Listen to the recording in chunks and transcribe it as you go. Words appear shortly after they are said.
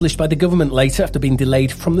Published by the government later after being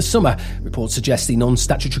delayed from the summer. Reports suggest the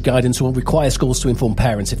non-statutory guidance will require schools to inform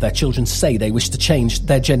parents if their children say they wish to change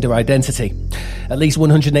their gender identity. At least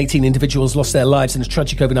 118 individuals lost their lives in a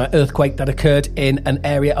tragic overnight earthquake that occurred in an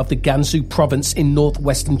area of the Gansu province in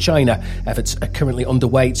northwestern China. Efforts are currently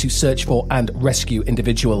underway to search for and rescue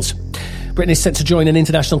individuals. Britain is set to join an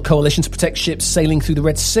international coalition to protect ships sailing through the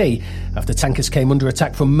Red Sea after tankers came under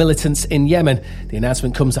attack from militants in Yemen. The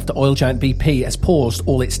announcement comes after oil giant BP has paused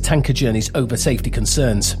all its tanker journeys over safety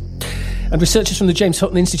concerns. And researchers from the James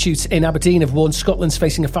Hutton Institute in Aberdeen have warned Scotland's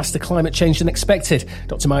facing a faster climate change than expected.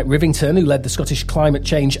 Dr Mike Rivington, who led the Scottish Climate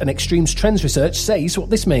Change and Extremes Trends research, says what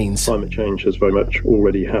this means. Climate change has very much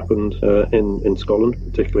already happened in Scotland,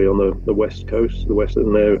 particularly on the west coast, the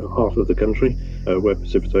western half of the country, where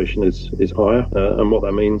precipitation is higher. And what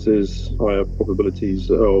that means is higher probabilities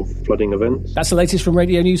of flooding events. That's the latest from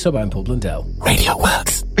Radio News Hub. I'm Paul Blundell. Radio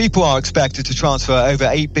Works. People are expected to transfer over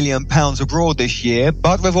 £8 billion abroad this year,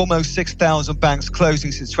 but with almost 6,000 banks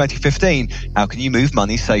closing since 2015, how can you move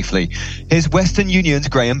money safely? Here's Western Union's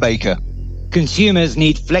Graham Baker. Consumers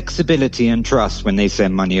need flexibility and trust when they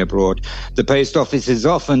send money abroad. The post office is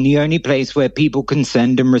often the only place where people can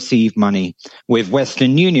send and receive money. With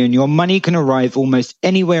Western Union, your money can arrive almost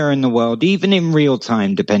anywhere in the world, even in real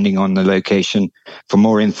time, depending on the location. For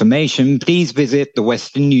more information, please visit the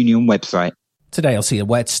Western Union website. Today I'll see a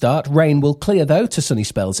wet start. Rain will clear though to sunny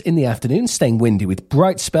spells in the afternoon, staying windy with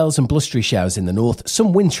bright spells and blustery showers in the north,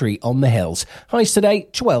 some wintry on the hills. Highs today,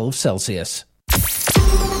 12 Celsius.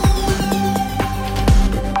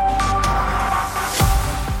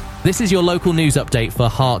 This is your local news update for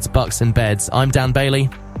Herts, Bucks and Beds. I'm Dan Bailey.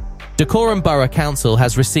 Dacorum Borough Council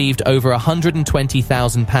has received over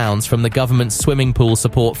 £120,000 from the government's swimming pool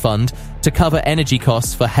support fund to cover energy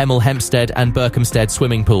costs for Hemel Hempstead and Berkhamsted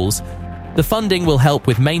swimming pools. The funding will help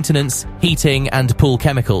with maintenance, heating and pool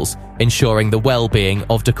chemicals, ensuring the well-being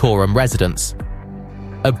of Dacorum residents.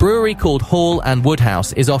 A brewery called Hall and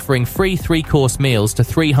Woodhouse is offering free 3-course meals to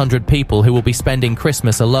 300 people who will be spending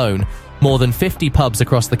Christmas alone. More than 50 pubs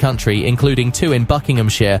across the country, including 2 in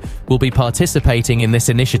Buckinghamshire, will be participating in this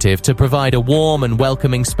initiative to provide a warm and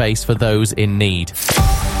welcoming space for those in need.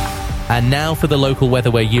 And now for the local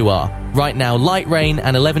weather where you are. Right now, light rain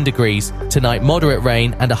and 11 degrees. Tonight, moderate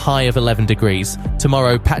rain and a high of 11 degrees.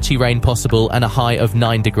 Tomorrow, patchy rain possible and a high of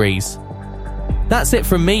 9 degrees. That's it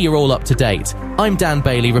from me, you're all up to date. I'm Dan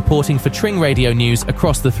Bailey reporting for Tring Radio News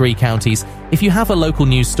across the 3 counties. If you have a local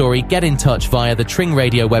news story, get in touch via the Tring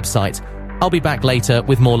Radio website. I'll be back later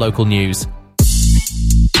with more local news.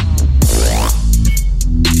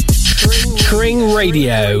 Tring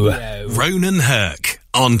Radio. Ronan Herc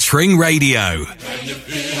on Tring Radio.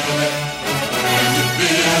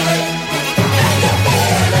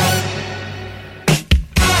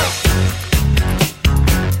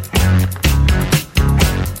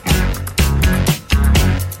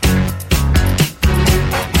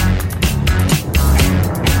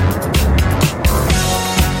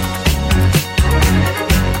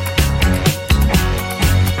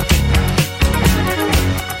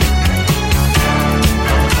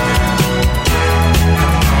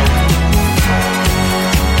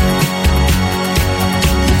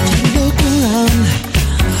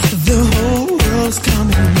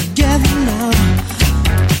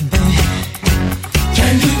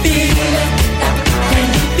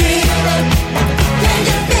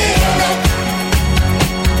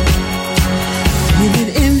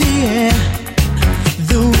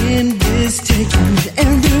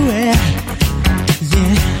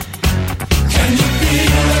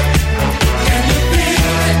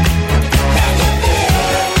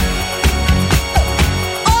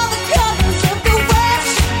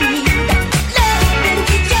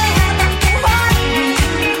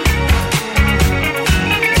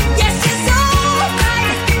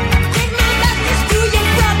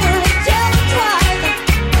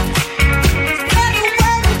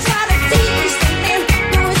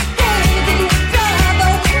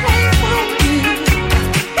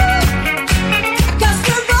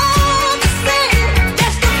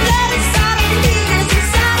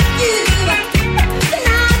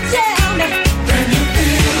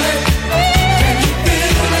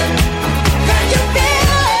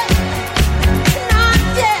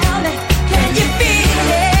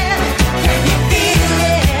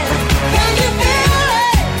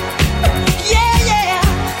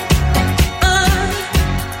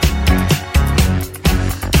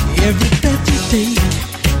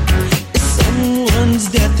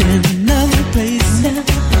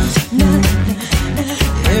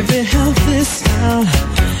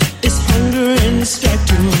 Strike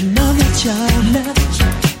to another child,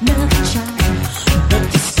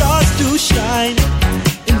 but the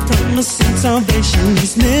salvation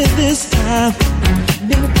is near this time.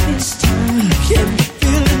 Near this time. Can you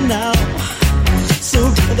feel it now? So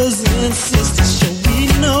brothers and sisters, shall we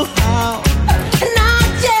know how? Now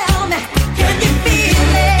tell me, can you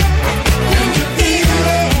feel it? Can you feel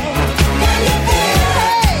it? Can you feel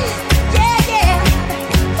it? Yeah, yeah.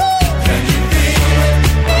 Ooh. Can you feel it?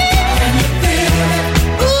 Can you feel it?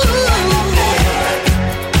 Ooh.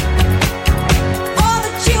 All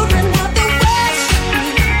the children of the West,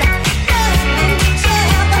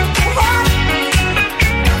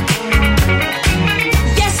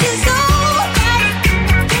 yes, it's alright.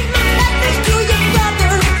 Take my message to your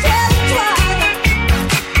brother and tell him twice.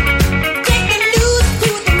 Take the news to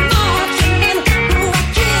the marching men who are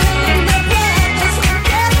killing their brothers and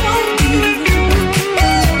death on you.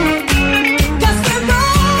 'Cause we're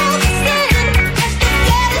all the same. That's the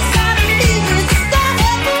deadest out of me. It's not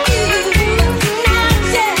up to you. Now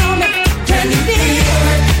tell me, can you feel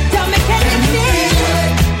it? Tell me, can you feel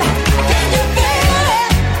it? Can you feel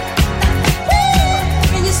it?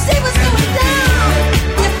 Can you see what's going down?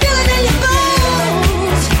 You feel it in your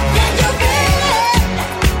bones. Can you feel it?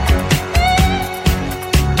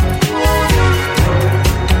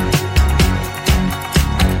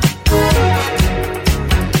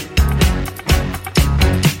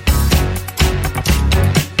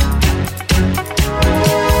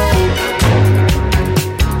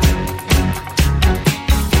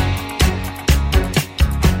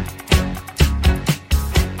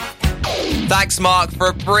 Thanks, Mark, for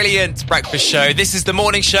a brilliant breakfast show. This is the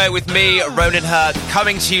morning show with me, Ronan Herc,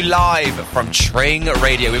 coming to you live from Tring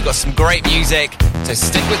Radio. We've got some great music, so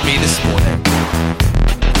stick with me this morning.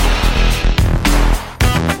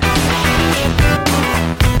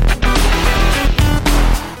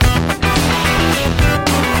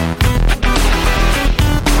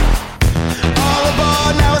 All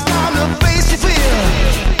aboard, now it's time to face your fear.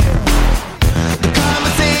 The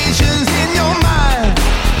conversations in your mind.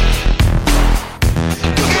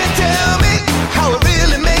 You can tell me how it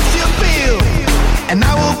really makes you feel, and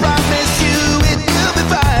I will promise you it will be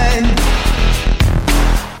fine.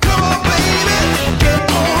 Come on, baby, get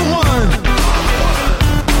on one.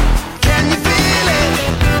 Can you feel it?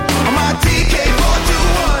 On my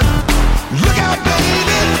TK421. Look out,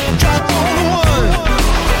 baby, drop on one.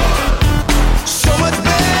 So much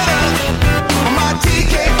better on my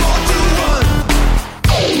TK421.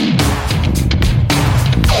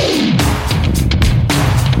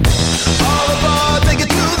 All aboard, take it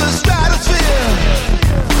to the stratosphere.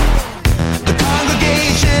 The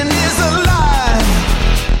congregation is alive.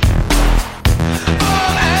 All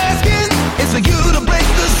I'm asking is for you to break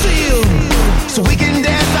the seal, so we can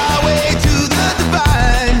dance our way to the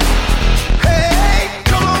divine. Hey,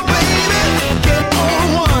 come on, baby, get on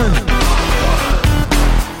one.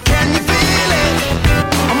 Can you feel it?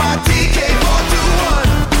 On my TK421.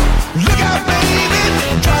 Look out, baby,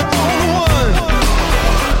 drop on one.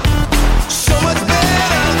 So much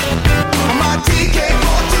better on my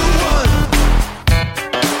TK421.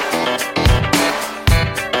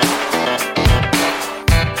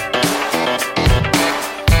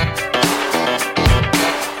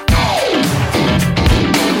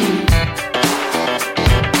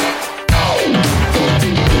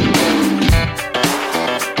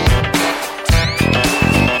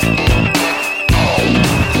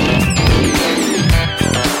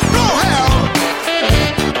 Blow hell.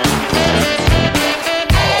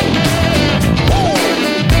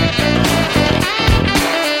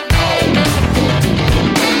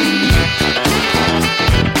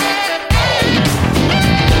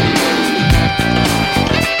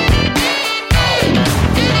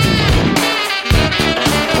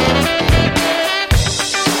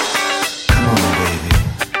 Come on, baby.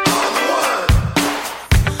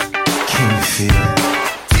 Can you feel it?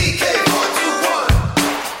 TK421.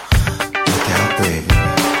 Look out, baby.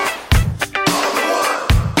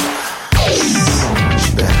 So much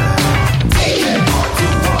better.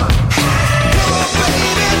 TK421. Come on,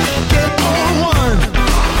 baby, get on one.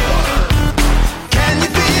 Can you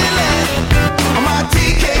feel it? On my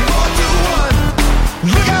TK421.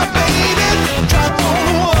 Look out, baby, drop on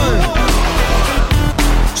one.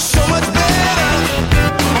 So much better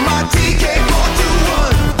on my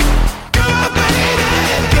TK421. Come on, baby,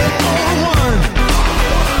 get on one.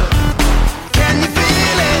 Can you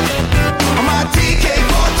feel it? On my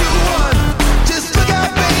TK421. Just look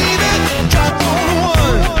out, baby, drop on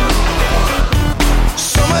one.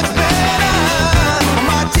 So much better on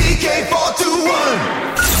my TK421.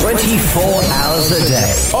 24 hours a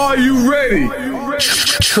day. Are you ready?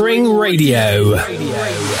 Tring Radio.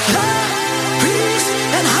 Peace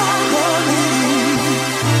and harmony.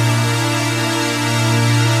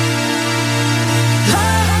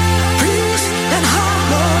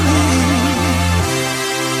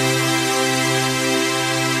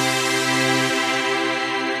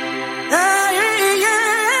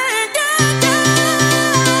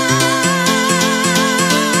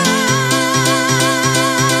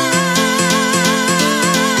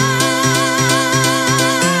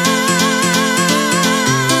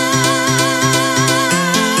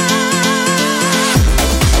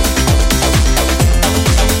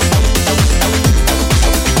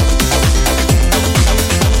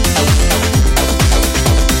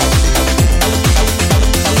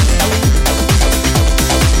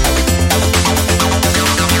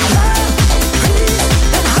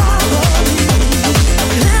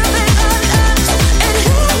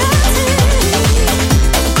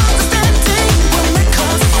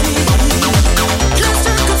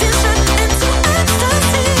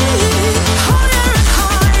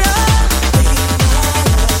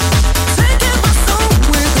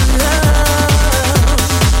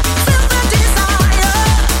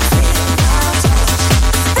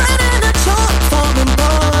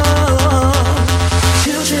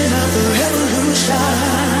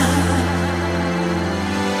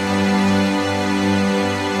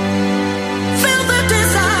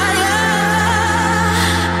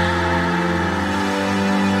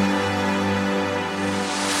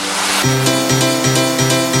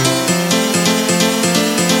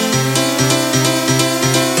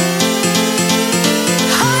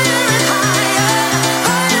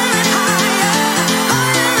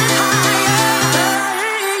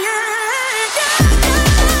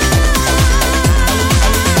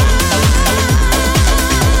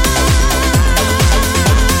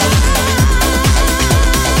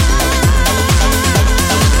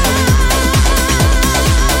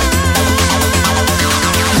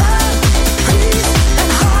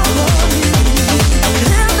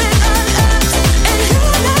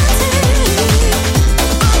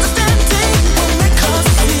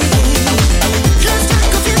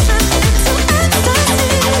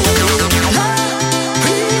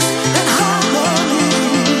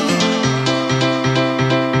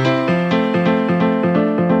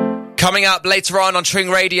 Coming up later on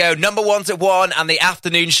Tring Radio, number ones at 1 and the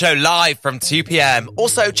afternoon show live from 2 p.m.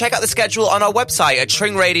 Also, check out the schedule on our website at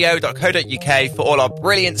tringradio.co.uk for all our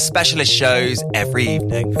brilliant specialist shows every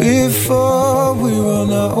evening. Before we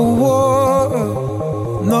run out of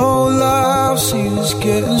water, no life seems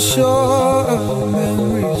getting shorter,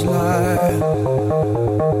 memories lie.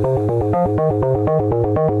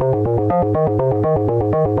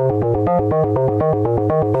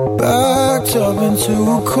 Backed up into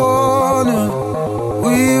a corner,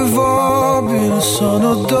 we've all been a son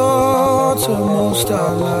or daughter most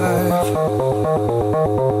our life.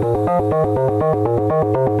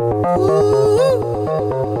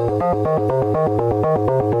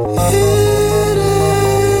 It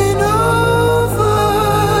ain't over,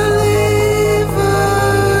 leave a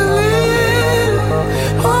little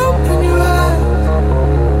hope in your eyes,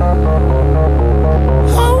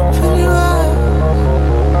 hope in your eyes.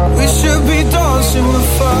 We should be dancing with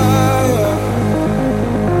fire.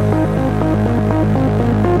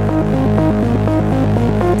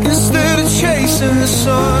 Instead of chasing the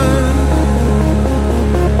sun,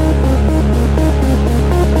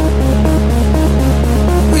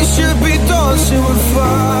 we should be dancing with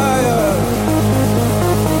fire.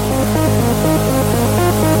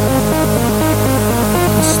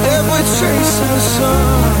 Instead we're chasing the sun.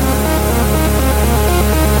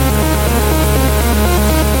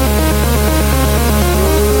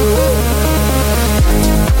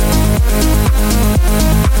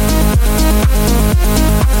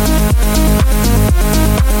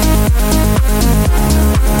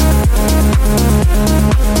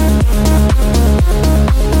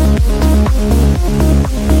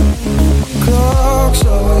 Clock's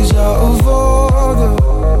always out of order.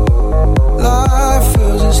 Life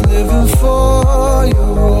feels it's living for you,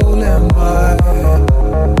 rolling by.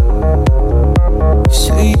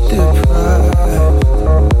 Sleep deprived.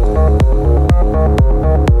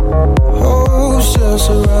 Hope's just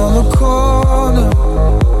around the corner.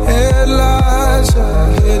 Headlights are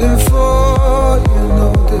hidden for you, no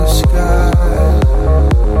disguise.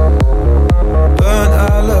 Burnt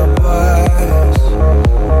alibis.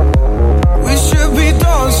 We should be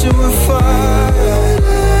dancing with fire.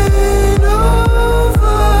 It ain't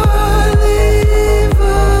over, leave a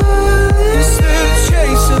little. Instead of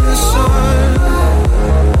chasing the sun,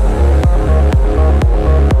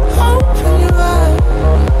 hope in your eyes.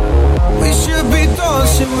 We should be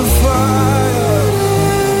dancing with fire. It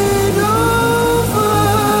ain't over,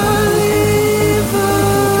 leave a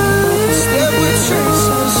little. Instead we're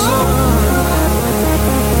chasing the sun.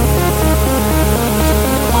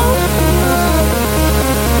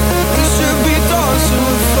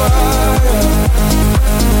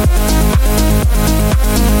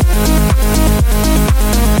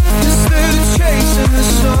 Instead of chasing the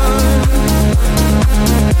sun,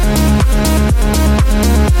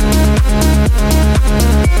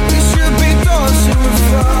 we should be dancing with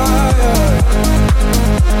fire.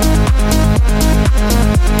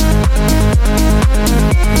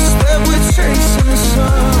 Instead we're chasing the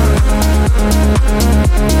sun.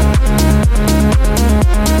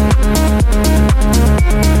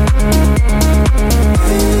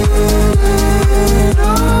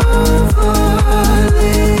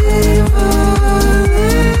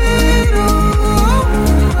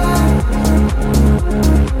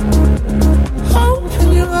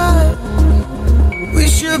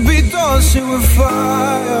 With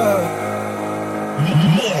fire.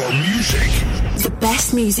 More music. The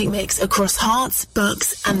best music mix across Hearts,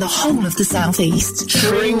 Bucks, and the whole of the Southeast.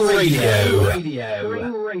 Tring Radio.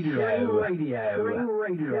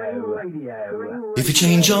 If you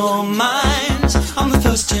change your mind, I'm the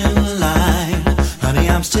first in line. Honey,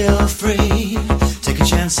 I'm still free. Take a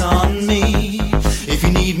chance on me. If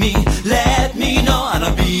you need me, let me know and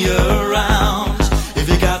I'll be around. If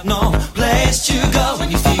you got no place to go when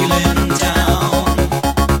you're feeling down,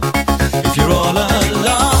 if you're all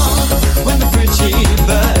alone when the pretty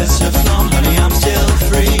birds have flown, honey, I'm still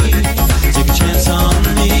free. Take a chance on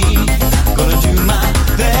me. Gonna do my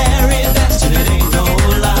very best and it ain't no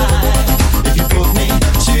lie. If you put me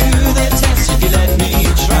to the test, if you let me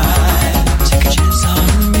try, take a chance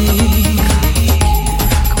on me.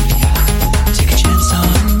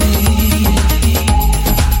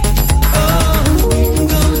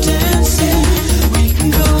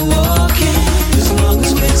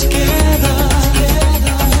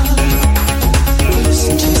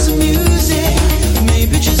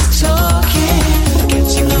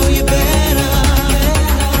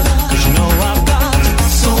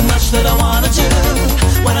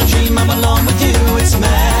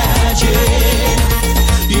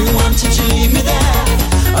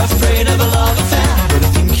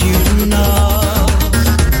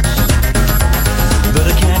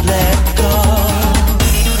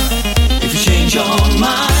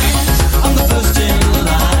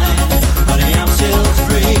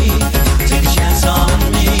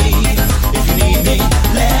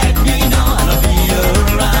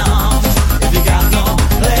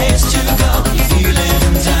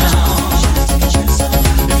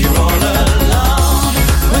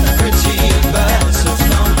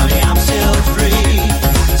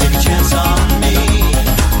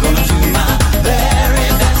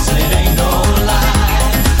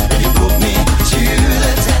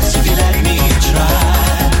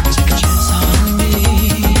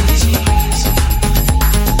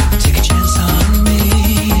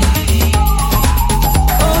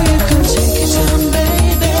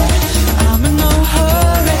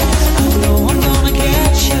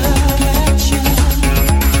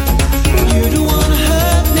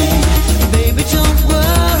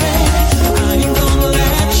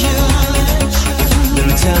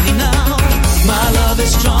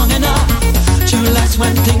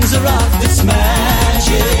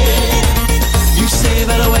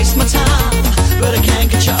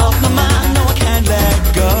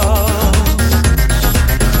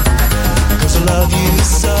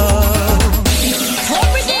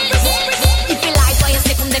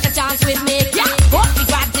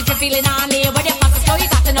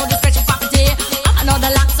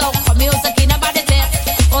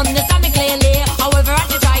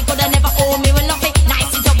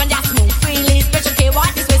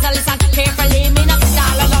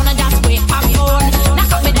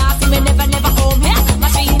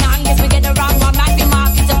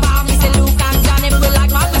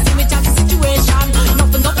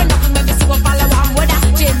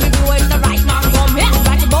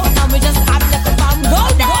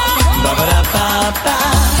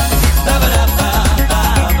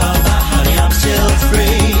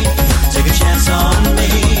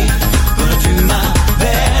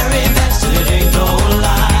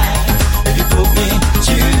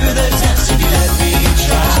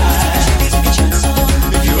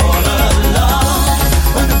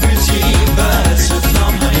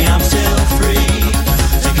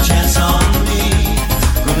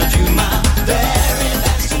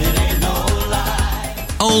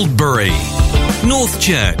 Oldbury,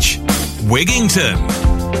 Northchurch, Wigington.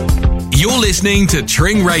 You're listening to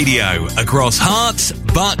Tring Radio across Herts,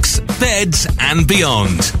 Bucks, Beds and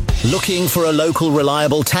beyond. Looking for a local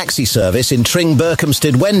reliable taxi service in Tring,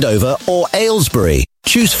 Berkhamsted, Wendover or Aylesbury?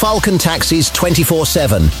 Choose Falcon Taxis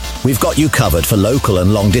 24/7. We've got you covered for local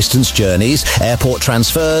and long-distance journeys, airport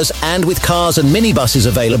transfers, and with cars and minibuses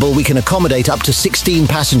available, we can accommodate up to 16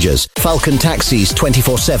 passengers. Falcon Taxis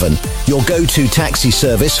 24/7, your go-to taxi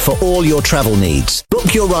service for all your travel needs.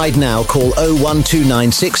 Book your ride now. Call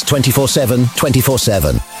 01296 24/7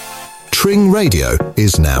 24/7. Tring Radio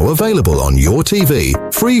is now available on your TV,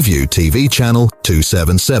 Freeview TV channel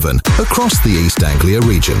 277, across the East Anglia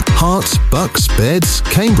region. Herts, Bucks, Beds,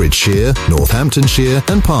 Cambridgeshire, Northamptonshire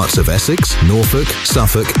and parts of Essex, Norfolk,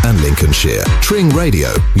 Suffolk and Lincolnshire. Tring Radio,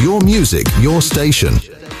 your music, your station.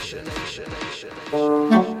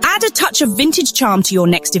 Add a touch of vintage charm to your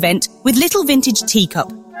next event with Little Vintage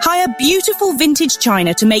Teacup. Hire beautiful vintage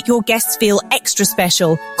china to make your guests feel extra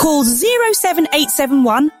special. Call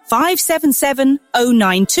 07871 577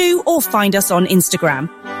 092 or find us on Instagram.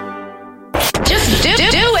 Just do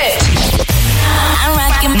it! I'm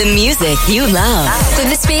rocking the music you love. To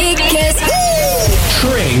the speakers.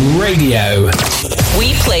 Tring Radio.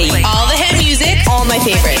 We play all the hit music, all my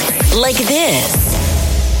favorites. Like this.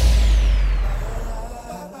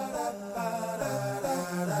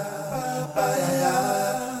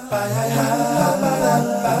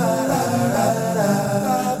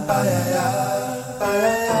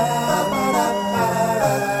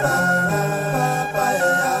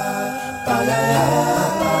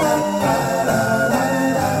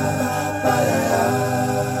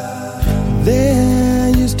 There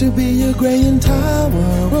used to be a graying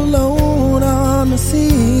tower alone on the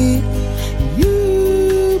sea.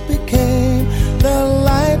 You became the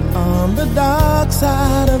light on the dark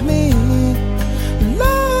side of me.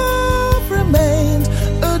 Love remains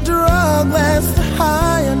a drug that's the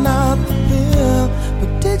high and not the pill.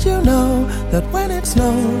 But did you know that when it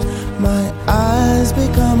snows, my eyes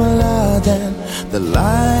become large and the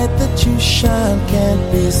light that you shine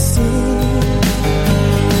can't be seen?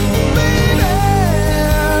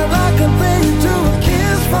 Compare you to a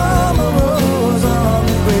kiss from a rose on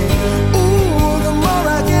the grave. Ooh, the more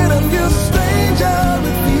I get of you, the stranger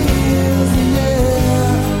it feels,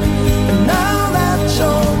 yeah. And now that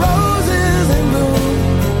your rose is in bloom,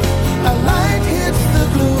 a light hits the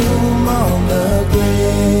gloom on the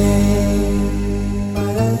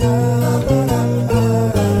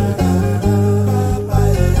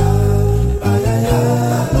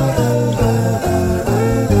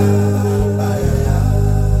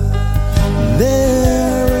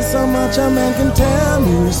a man can tell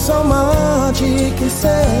me so much he can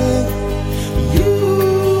say. You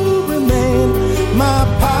remain my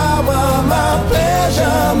power, my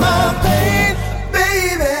pleasure, my pain,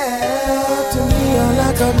 baby. To me you're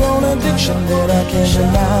like a grown addiction that I can't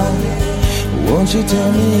deny. Won't you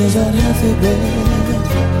tell me, is that healthy, baby?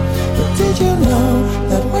 But did you know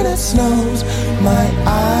that when it snows, my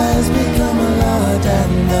eyes become a light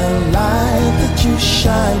and the light that you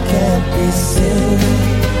shine can't be seen?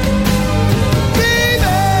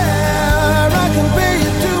 Compare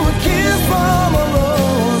you to a kiss from a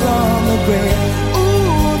rose on the grave.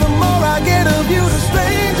 Ooh, the more I get of you, the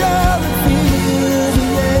stranger it feels,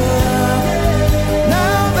 yeah.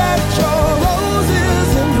 Now that your rose is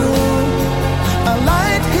in bloom, a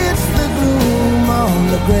light hits the gloom on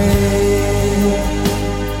the grave.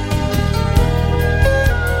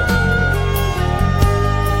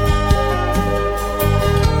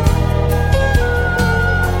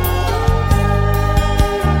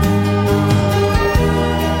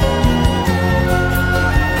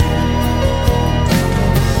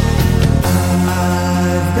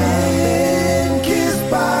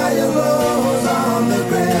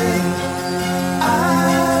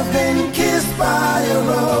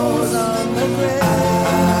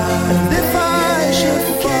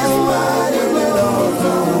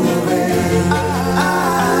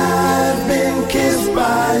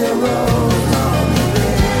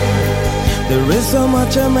 There is so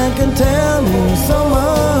much a man can tell me, so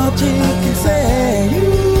much he can say. You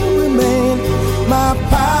remain my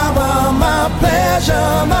power, my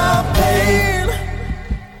pleasure, my pain.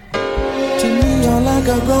 To me you're like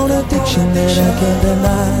a grown addiction that I can't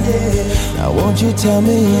deny. Now won't you tell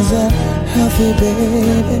me, is that healthy,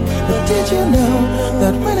 baby? But did you know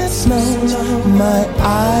that when it snows, my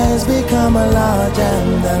eyes become large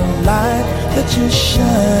and the light that you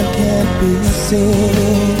shine can't be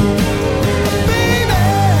seen?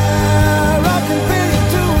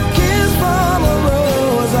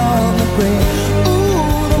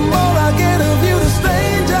 Ooh, the more I get of you, the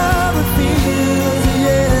stranger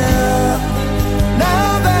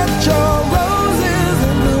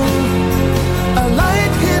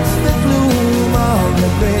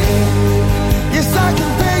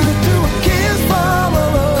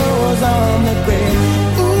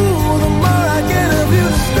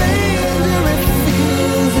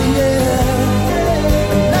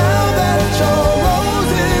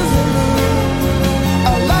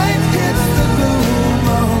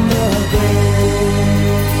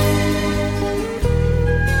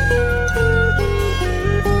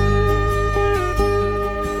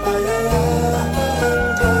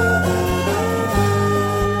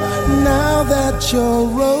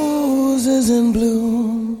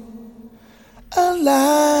room, a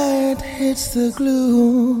light hits the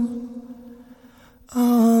glue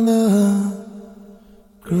on the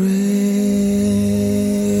grave.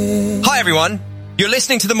 Hi everyone, you're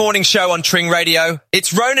listening to The Morning Show on Tring Radio.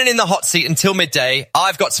 It's Ronan in the hot seat until midday.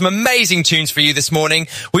 I've got some amazing tunes for you this morning.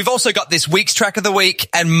 We've also got this week's track of the week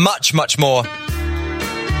and much, much more.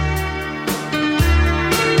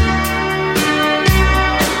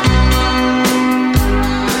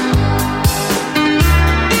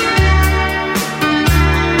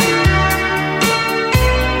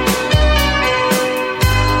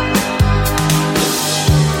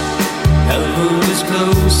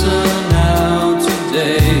 Closer now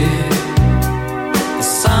today. The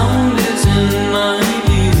sound is in my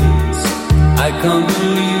ears. I can't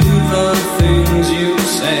believe the things you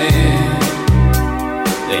say.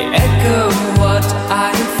 They echo what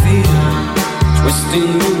I feel,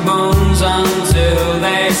 twisting the bones until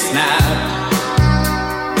they snap.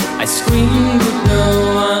 I scream but no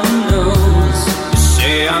one knows. You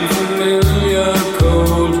say I'm familiar,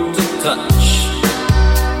 cold to touch.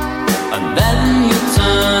 And then you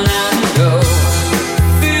turn and go.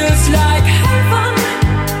 Feels like heaven.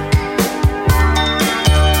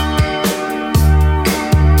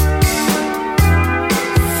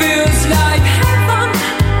 Feels like heaven.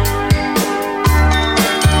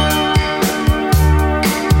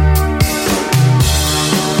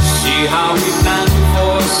 See how we plan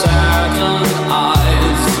for Saturn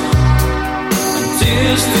eyes and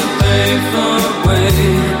tears to pave the way.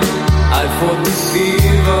 I fought the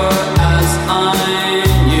fever as I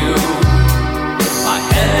knew. My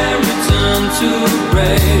hair returned to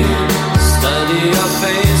gray. Study your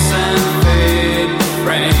face and fade the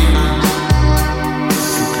frame.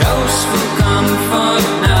 Too close for comfort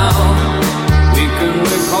now. We can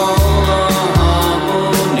recall the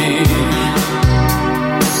harmony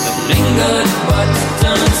that lingered but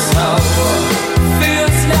turned sour.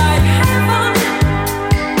 Feels like heaven.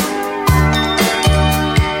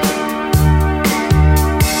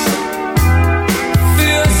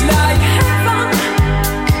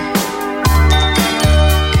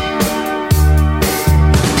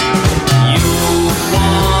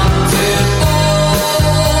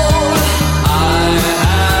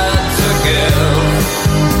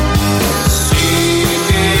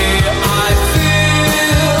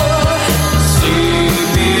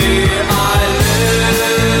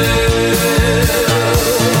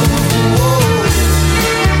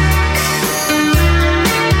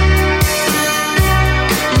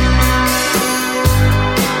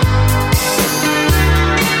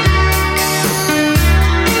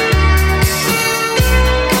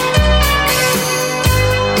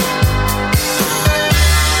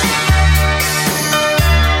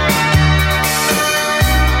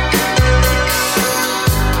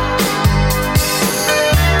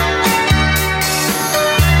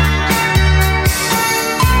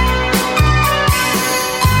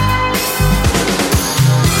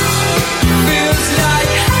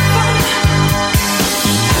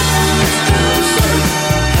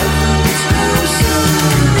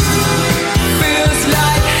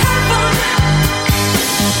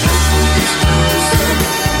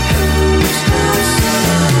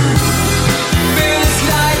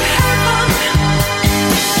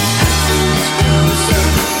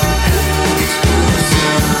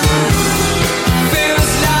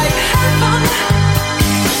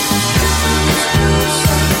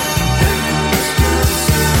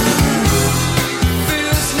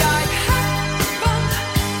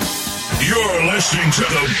 listening to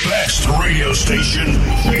the best radio station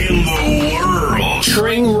in the world.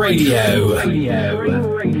 Tring Radio.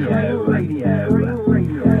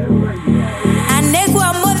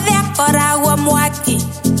 Anegwa modhia kora wa mwaki.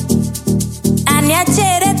 Anya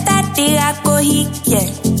chere tati ako hike.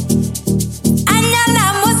 Anya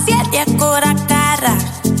na musia dia kora kara.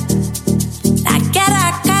 Na kara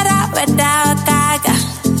kara weda kaga.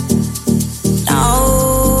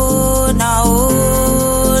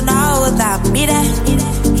 No, that me that.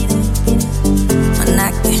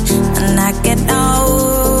 Anake, no,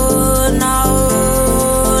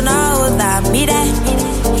 that me that.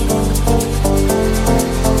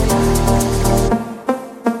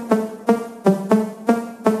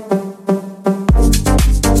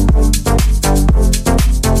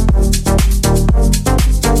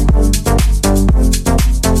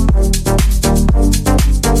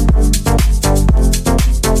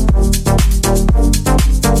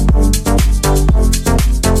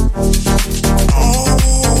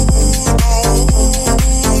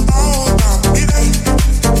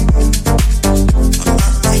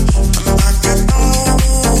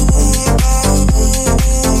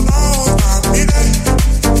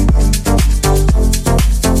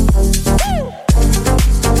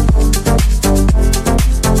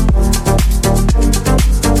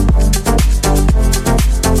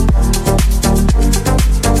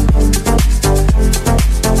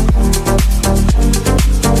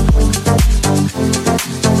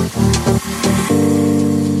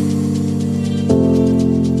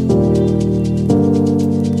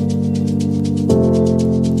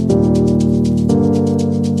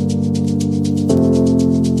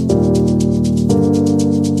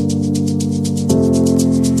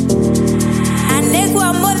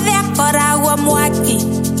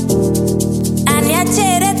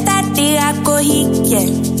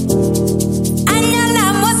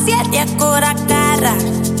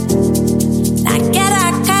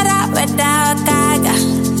 cara. Na cara without gaga.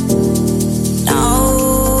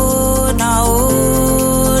 No,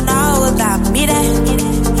 that me there.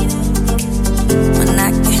 When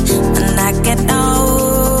I get no,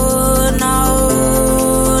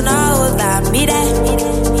 that me there.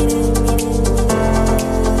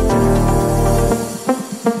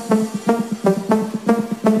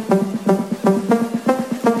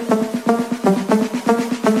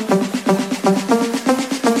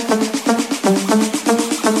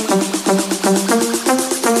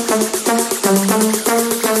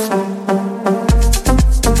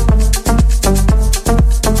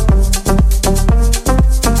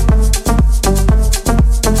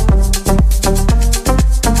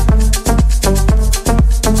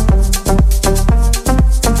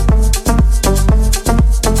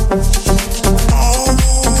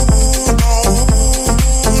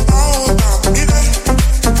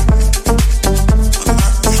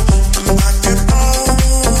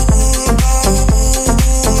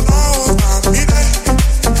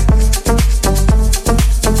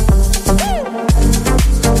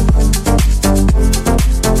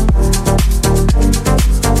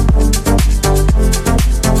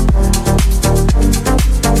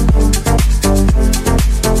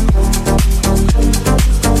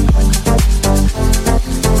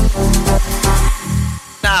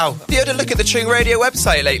 Tring Radio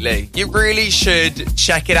website lately. You really should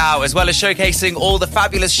check it out, as well as showcasing all the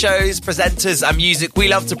fabulous shows, presenters and music we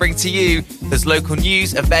love to bring to you. There's local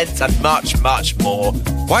news, events and much, much more.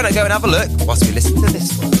 Why not go and have a look whilst we listen to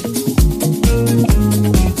this one?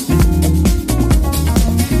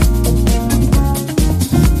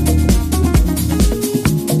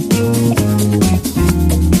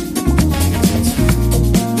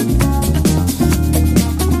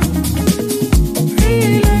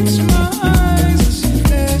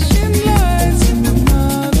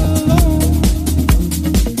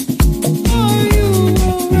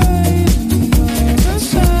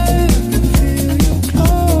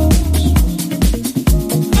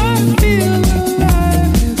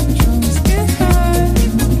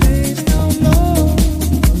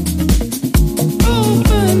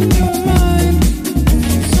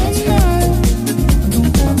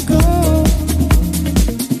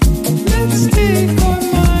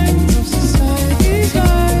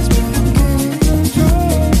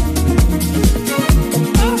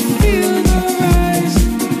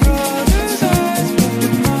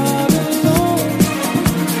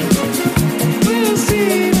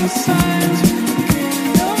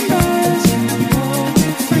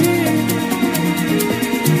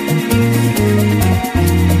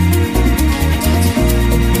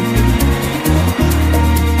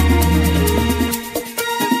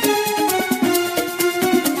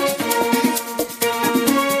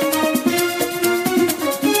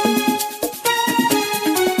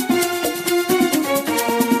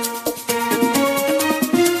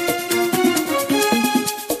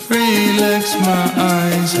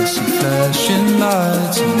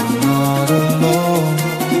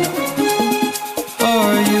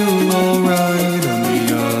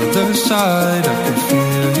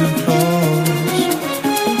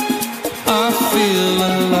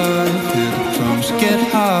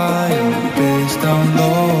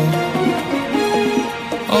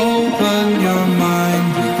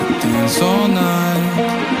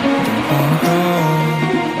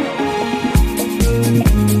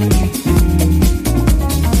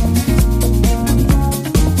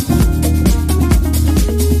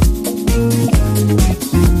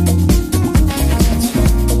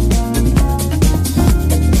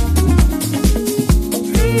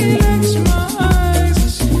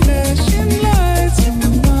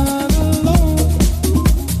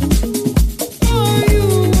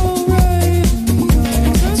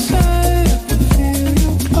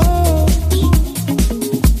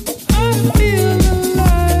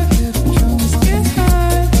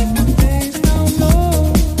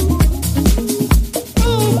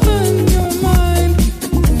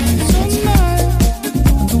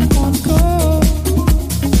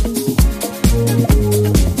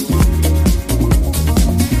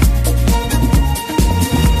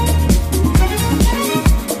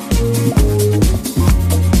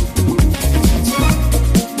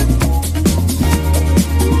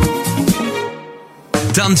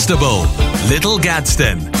 Dunstable, Little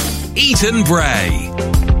Gadsden, Eaton Bray.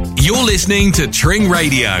 You're listening to Tring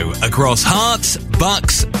Radio across Herts,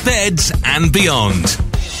 Bucks, Beds and beyond.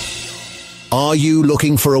 Are you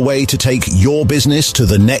looking for a way to take your business to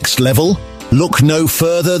the next level? Look no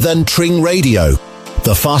further than Tring Radio.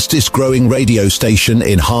 the fastest growing radio station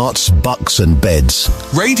in Hearts, Bucks and Beds.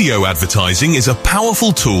 Radio advertising is a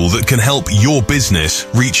powerful tool that can help your business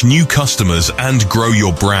reach new customers and grow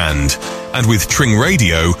your brand. And with Tring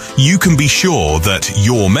Radio, you can be sure that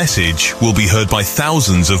your message will be heard by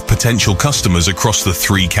thousands of potential customers across the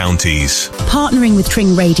 3 counties. Partnering with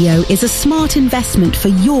Tring Radio is a smart investment for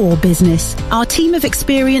your business. Our team of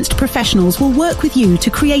experienced professionals will work with you to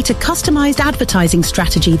create a customized advertising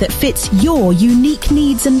strategy that fits your unique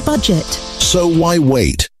needs and budget. So why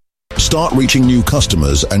wait? Start reaching new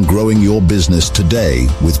customers and growing your business today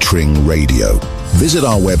with Tring Radio. Visit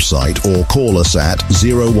our website or call us at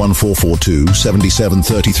 01442 77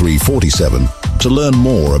 33 47 to learn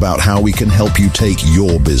more about how we can help you take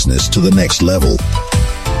your business to the next level.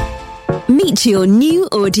 Meet your new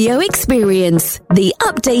audio experience, the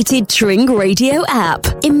updated Tring Radio app.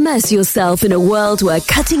 Immerse yourself in a world where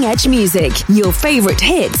cutting-edge music, your favorite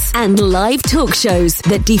hits, and live talk shows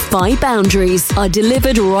that defy boundaries are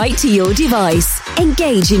delivered right to your device.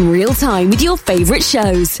 Engage in real time with your favorite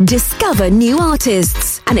shows. Discover new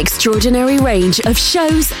artists, an extraordinary range of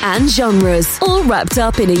shows and genres, all wrapped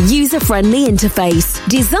up in a user-friendly interface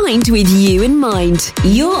designed with you in mind.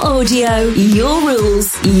 Your audio, your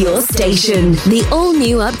rules, your station. The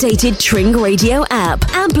all-new updated Tring Radio app.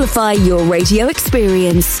 Amplify your radio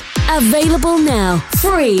experience. Available now,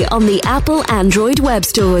 free on the Apple Android web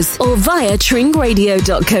stores or via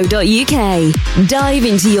tringradio.co.uk. Dive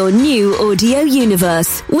into your new audio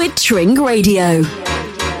universe with Tring Radio.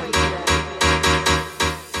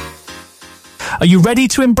 Are you ready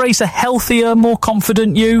to embrace a healthier, more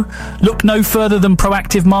confident you? Look no further than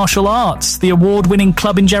Proactive Martial Arts, the award-winning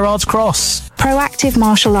club in Gerrards Cross. Proactive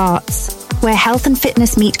Martial Arts, where health and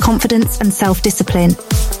fitness meet confidence and self-discipline.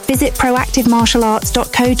 Visit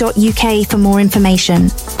proactivemartialarts.co.uk for more information.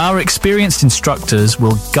 Our experienced instructors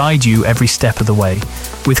will guide you every step of the way,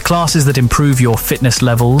 with classes that improve your fitness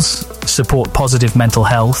levels, support positive mental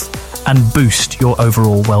health, and boost your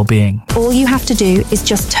overall well-being. All you have to do is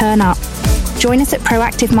just turn up. Join us at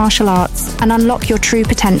Proactive Martial Arts and unlock your true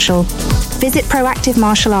potential. Visit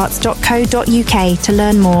proactivemartialarts.co.uk to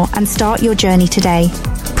learn more and start your journey today.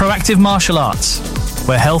 Proactive Martial Arts,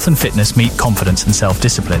 where health and fitness meet confidence and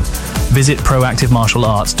self-discipline. Visit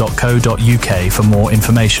proactivemartialarts.co.uk for more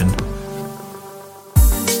information.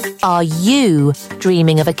 Are you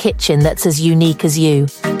dreaming of a kitchen that's as unique as you?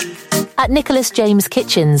 At Nicholas James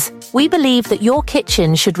Kitchens, we believe that your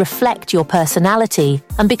kitchen should reflect your personality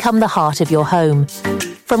and become the heart of your home.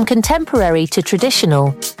 From contemporary to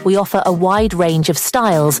traditional, we offer a wide range of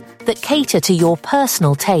styles that cater to your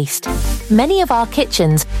personal taste. Many of our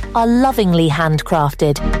kitchens are lovingly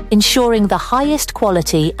handcrafted, ensuring the highest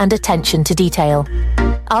quality and attention to detail.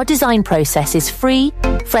 Our design process is free,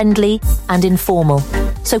 friendly, and informal.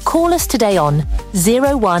 So call us today on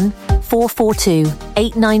 01442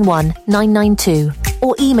 891 992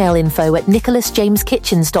 or email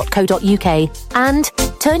info@nicholasjameskitchens.co.uk and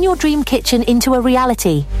turn your dream kitchen into a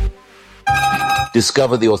reality.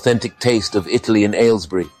 Discover the authentic taste of Italy in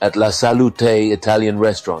Aylesbury at La Salute Italian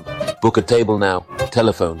Restaurant. Book a table now.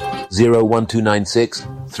 Telephone 01296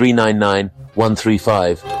 399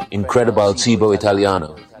 135. Incredible Cibo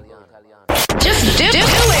Italiano. Just do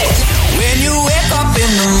it! When you wake up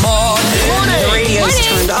in the morning, the radio's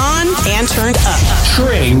turned on and turned up.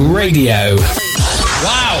 Tring Radio.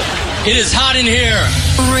 Wow, it is hot in here.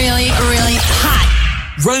 Really, really hot.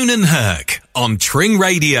 Ronan Herc on Tring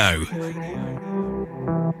Radio.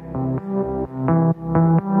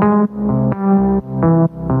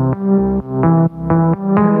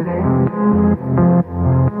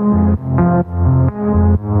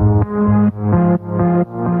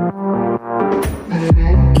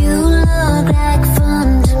 You look like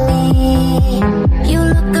fun to me. You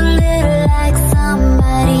look a little like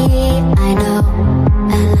somebody I know,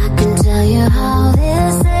 and I can tell you how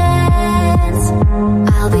this ends.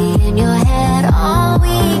 I'll be in your head all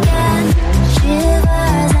weekend.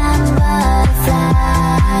 Shivers and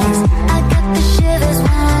butterflies.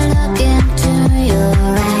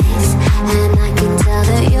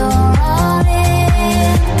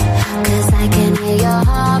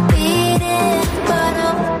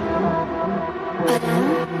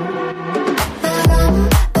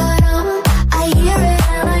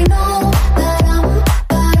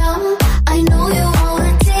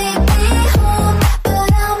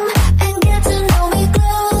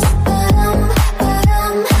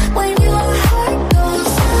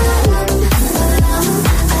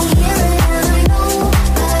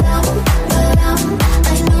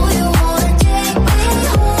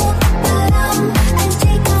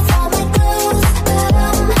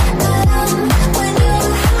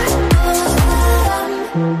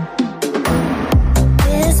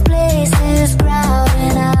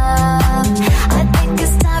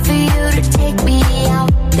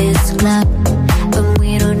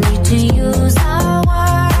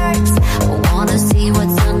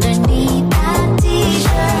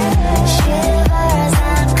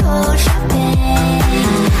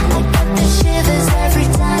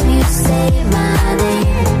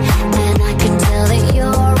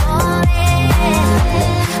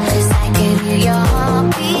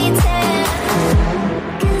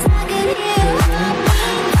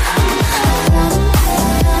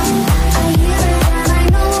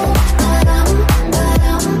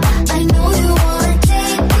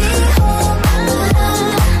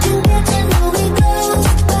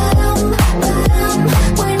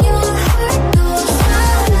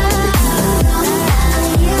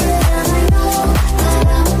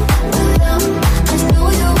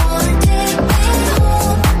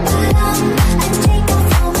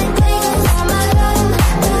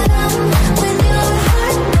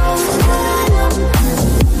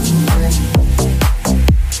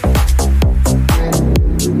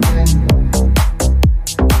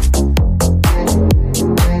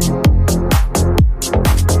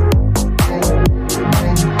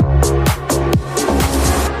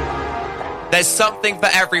 There's something for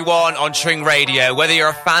everyone on Tring Radio. Whether you're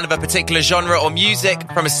a fan of a particular genre or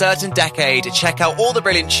music from a certain decade, check out all the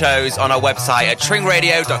brilliant shows on our website at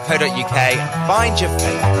tringradio.co.uk and find your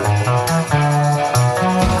favourite.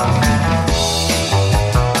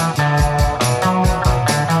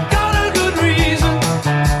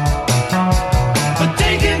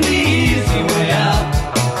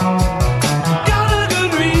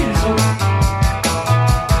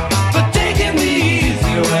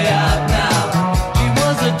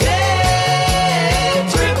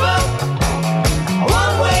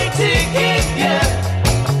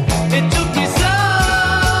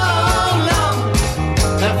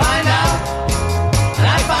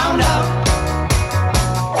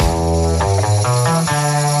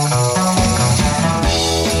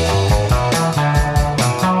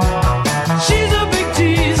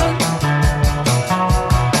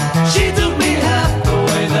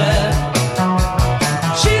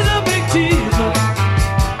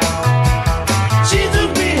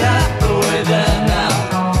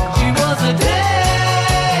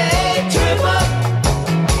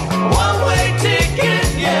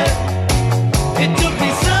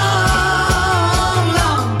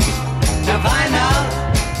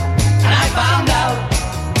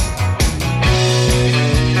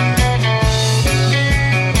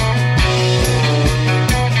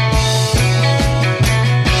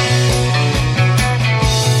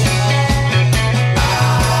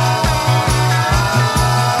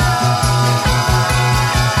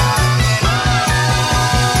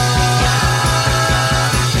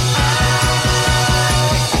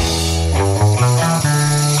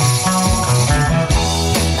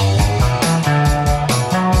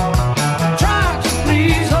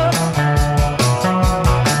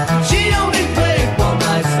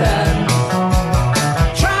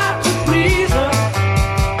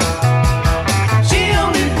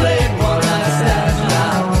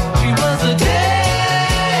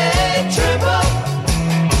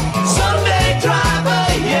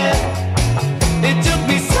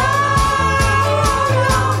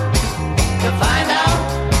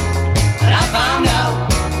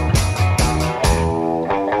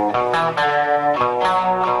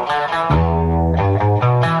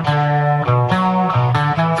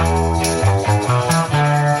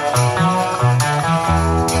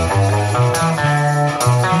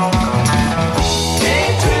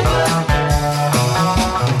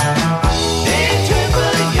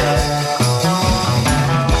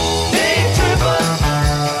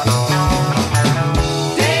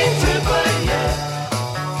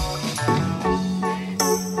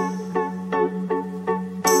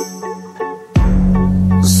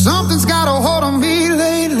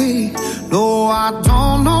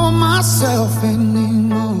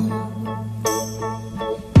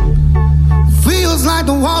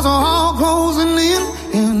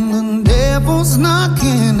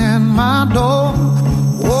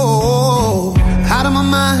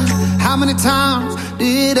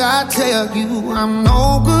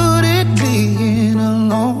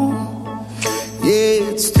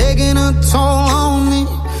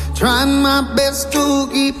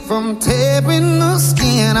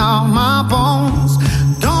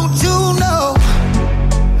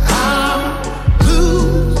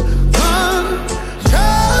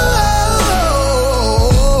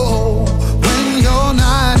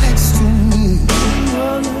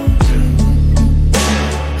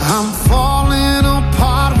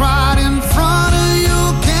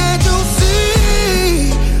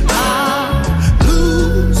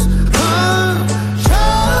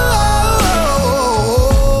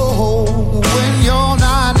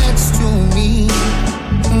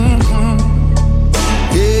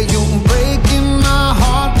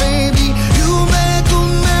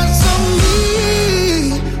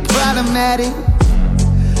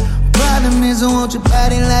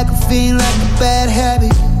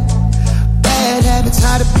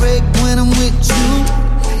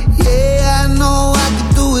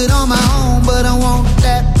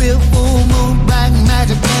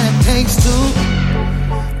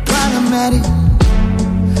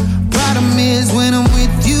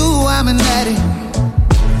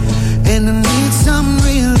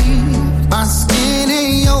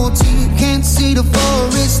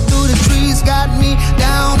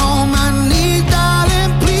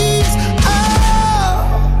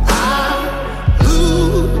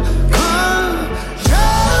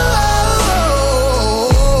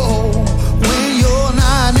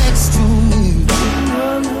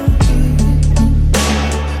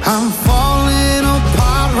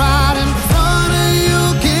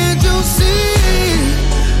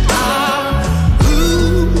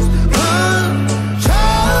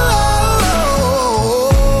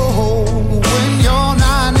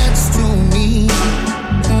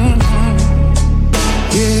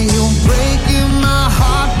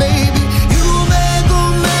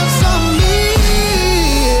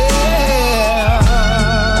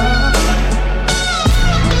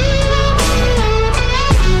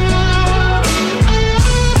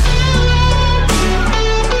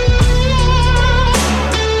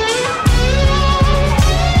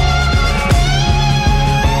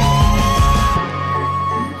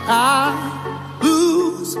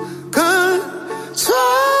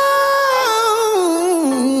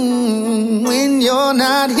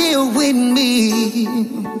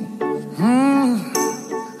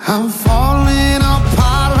 I'm falling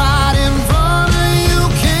apart right in front of you.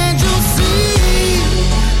 Can't you see?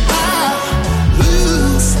 I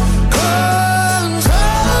lose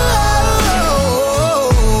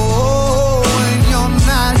control when you're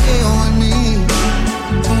not here with me.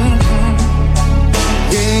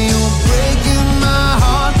 Yeah, you're breaking my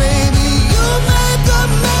heart, baby. You make a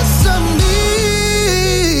mess of me.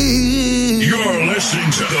 You're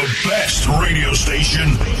listening to the best radio station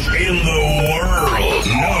in the world.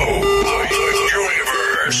 No, the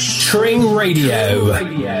universe. Tring Radio.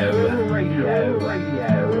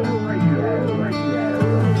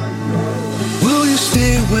 Will you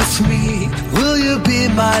stay with me? Will you be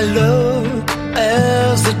my love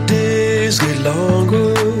as the days get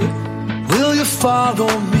longer? Will you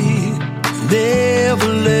follow me? Never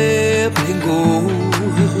let me go.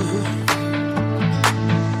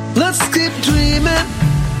 Let's keep dreaming,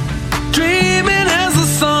 dreaming as the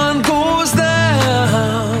sun goes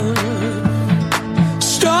down.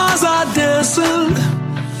 Stars are dancing,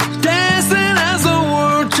 dancing as the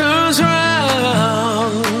world turns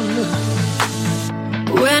round.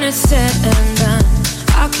 When it's said and done,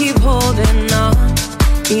 I'll keep holding on,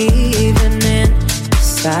 even in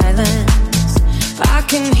silence. I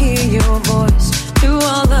can hear your voice through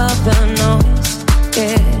all of the noise.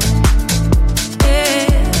 Yeah, yeah.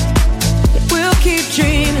 We'll keep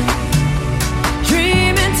dreaming,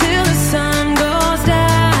 dreaming till the sun goes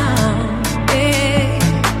down. Yeah,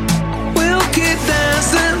 we'll keep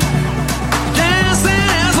dancing, dancing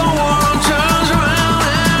as the world turns round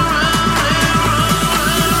and round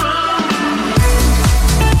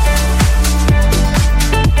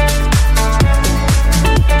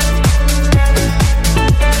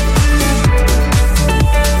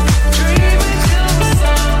Dreaming till the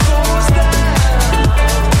sun goes down.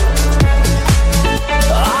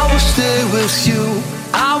 I will stay with you,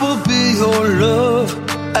 I will be your love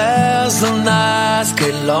as the nights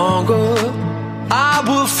get longer. I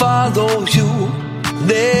will follow you,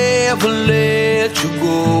 never let you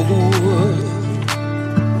go.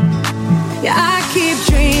 yeah. I keep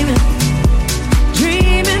dreaming,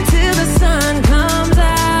 dreaming till the sun comes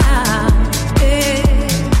out.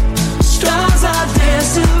 Yeah. Stars are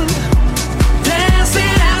dancing,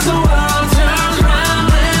 dancing as the world turns round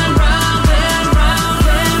and round and round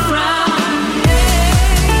and round.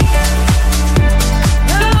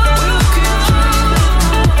 We'll keep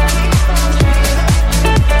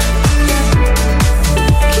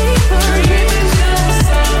dreaming till the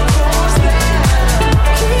sun goes down.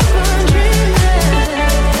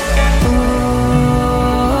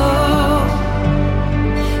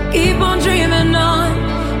 Keep on dreaming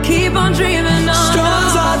on, keep on dreaming on.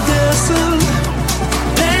 Stars are dancing,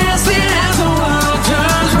 dancing as the world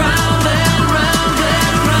turns round and round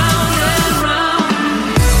and round and round.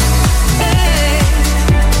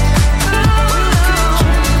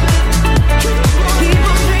 Keep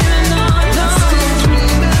on dreaming on,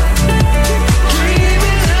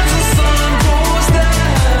 Dreaming as the sun goes down.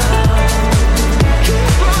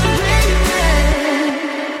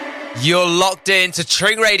 You're locked in to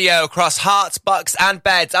Tring Radio across Hearts, Bucks and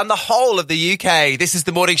Beds and the whole of the UK. This is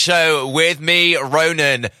the morning show with me,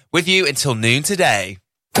 Ronan, with you until noon today.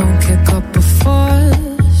 Don't kick up a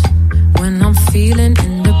fuss when I'm feeling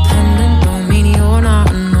independent. Don't mean you're not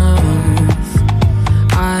enough.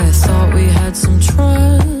 I thought we had some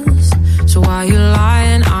trust, so why you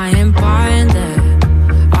lying? I ain't buying that.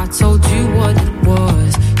 I told you what it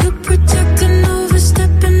was. You're protecting,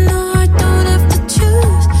 overstepping. No, I don't have to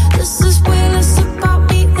choose. This is way less about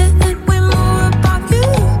me and way more about you.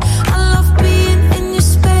 I love being in your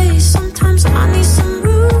space. Sometimes I need some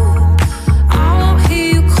room. I won't hear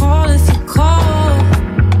you call if you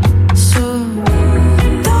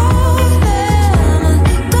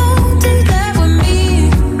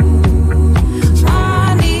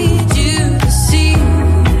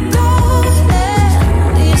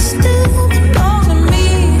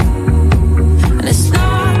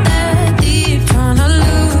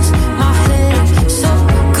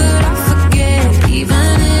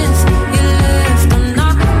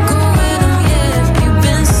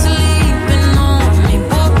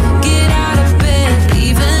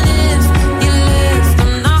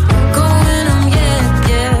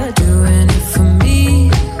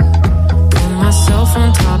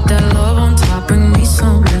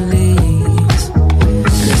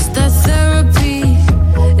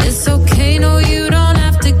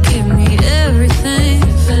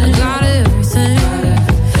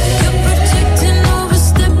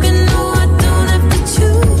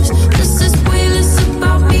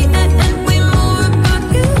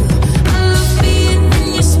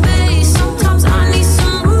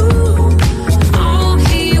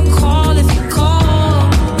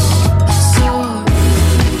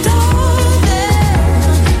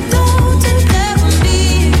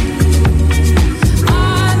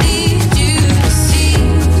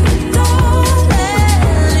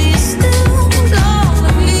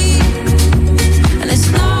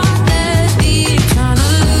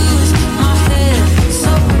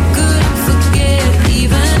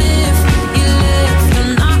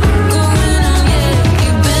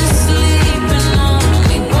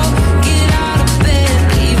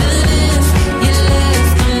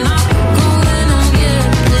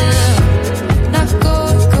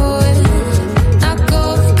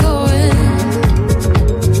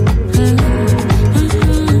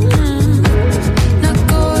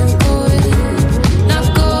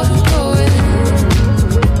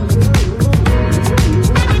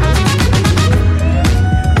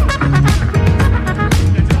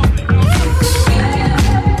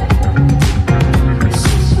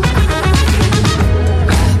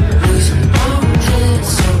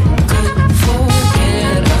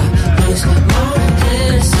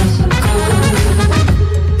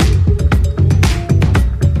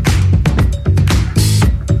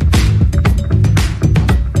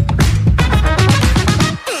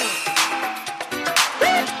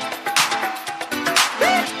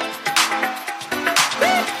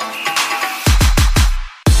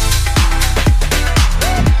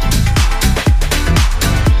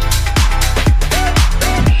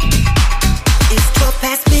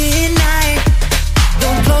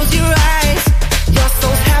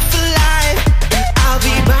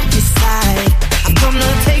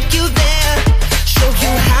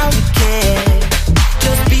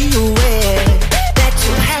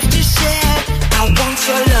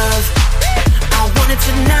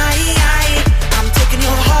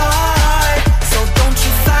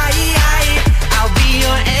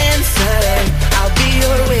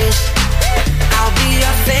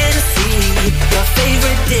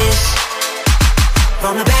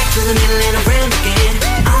to the middle and around again.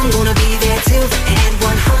 I'm gonna be there till the end,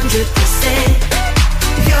 100%.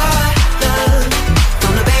 Your love,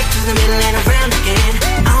 from the back to the middle and around again.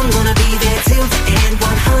 I'm gonna be there till the end,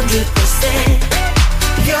 100%.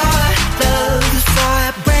 Your love, you saw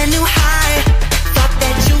a brand new high, thought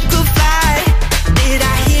that you could fly. Did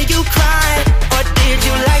I hear you cry, or did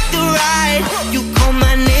you like the ride? You call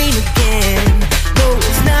my name again, no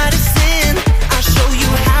it's not a sin. I'll show you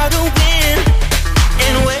how to win,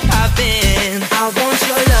 and where I've been. I want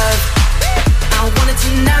your love, I want it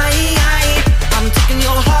tonight. I'm taking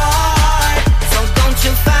your heart, so don't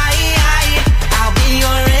you fight. I'll be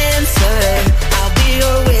your answer, I'll be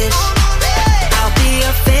your wish, I'll be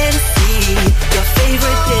your fantasy, your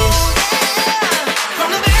favorite dish. From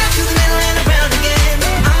the back to the middle and around again,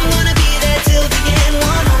 I'm gonna be there till the end,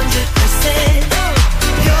 100%.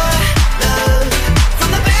 Your love, from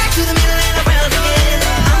the back to the middle and around again,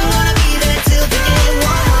 I'm gonna be there till the end,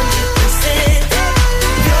 100%.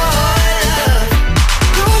 Your love,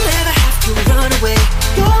 you'll never have to run away,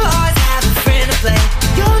 you'll always have a friend to play.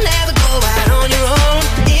 You'll never go out on your own,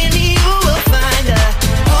 in me you will find a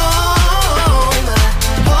home,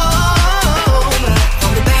 home.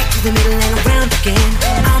 From the back to the middle and around again,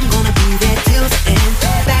 I'm gonna be there till the end.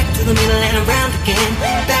 Back to the middle and around again,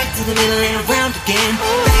 back to the middle and around again,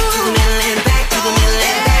 back to the middle and back to the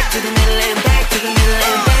middle and back to the middle and back to the middle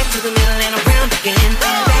and back to the middle and around again,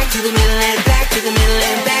 back to the middle and back to the middle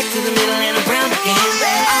and back to the middle and around again.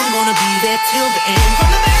 I'm gonna be there till the end.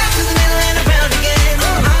 From the back to the middle and around again,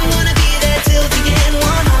 I'm gonna be there till the end,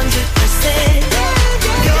 100%.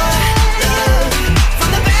 Your love, from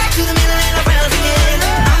the back to the middle and around again,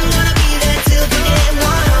 I'm gonna be there till the end,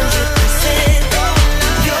 100%.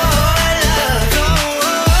 Your love.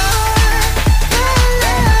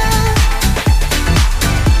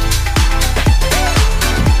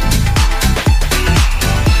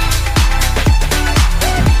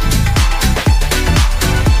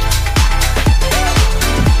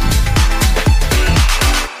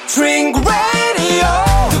 Tring Radio,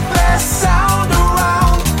 the best sound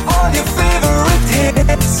around. All your favorite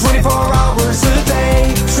hits, 24 hours a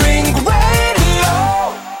day. Tring Radio.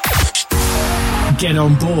 Get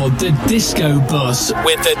on board the disco bus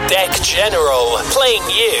with the Deck General, playing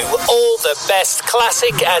you all the best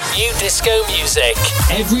classic and new disco music.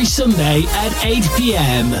 Every Sunday at 8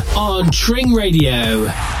 p.m. on Tring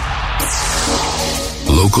Radio.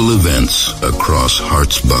 Local events across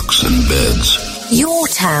Hearts, Bucks and Beds. Your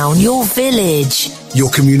town, your village. Your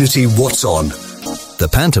community, what's on? The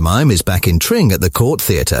pantomime is back in Tring at the Court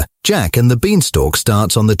Theatre. Jack and the Beanstalk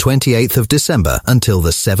starts on the 28th of December until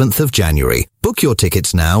the 7th of January. Book your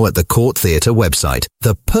tickets now at the Court Theatre website.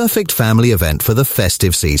 The perfect family event for the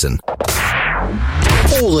festive season.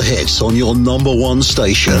 All the hits on your number one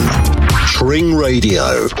station. Tring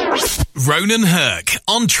Radio. Ronan Herc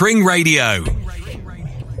on Tring Radio.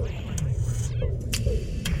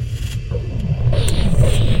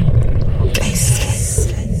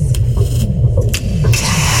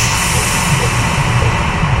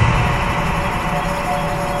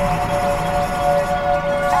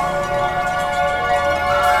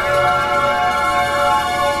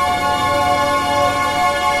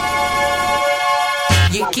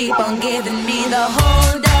 You keep on giving me the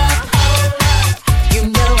hold up. You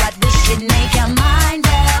know I wish you'd make your mind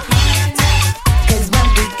up. 'Cause when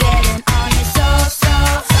we getting on your so,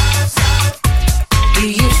 you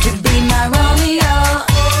used to be my Romeo.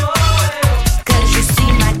 'Cause you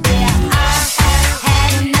see my dear, I have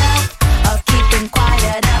had enough of keeping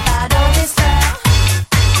quiet about all this stuff.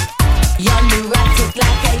 You're neurotic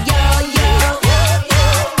like a yo-yo.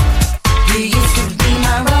 You used to be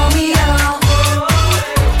my Romeo.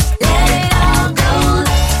 Let it all go.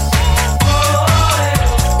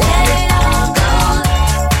 Let it all go.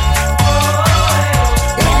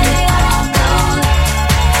 Let it all go.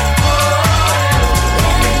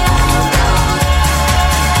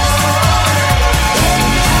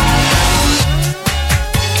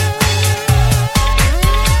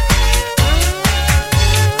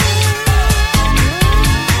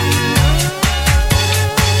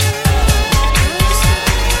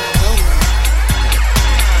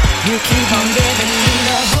 You keep on giving me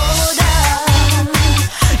the hold up.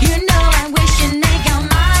 You know I wish you'd make your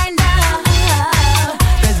mind up.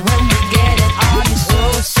 'Cause when we get it on you so,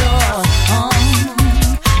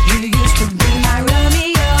 you used to be my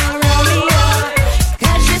Romeo.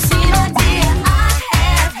 'Cause you see my dear, I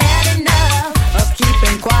have had enough of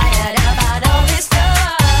keeping quiet about all this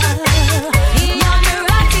stuff. You're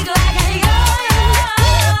neurotic like a yo-yo.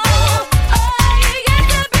 Oh, you used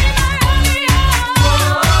to be my Romeo.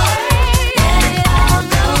 Let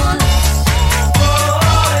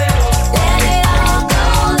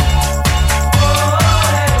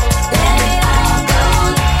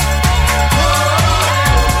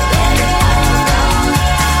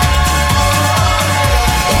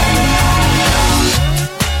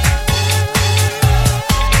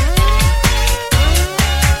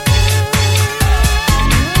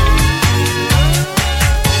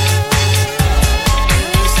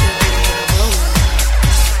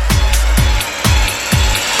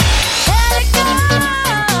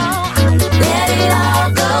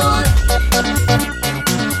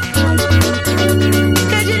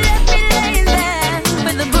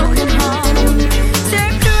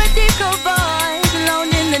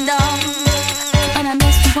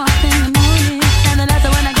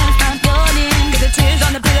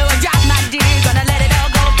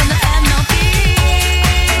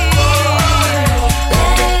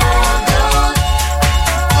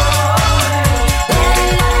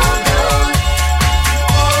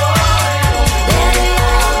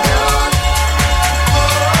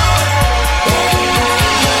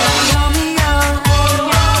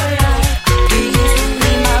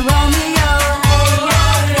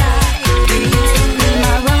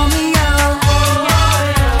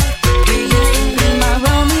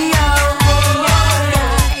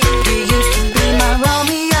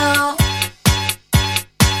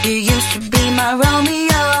be my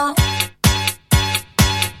Romeo.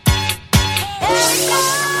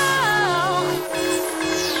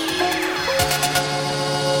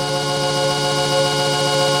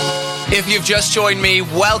 If you've just joined me,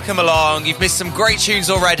 welcome along. You've missed some great tunes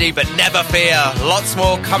already, but never fear. Lots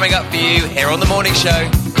more coming up for you here on The Morning Show.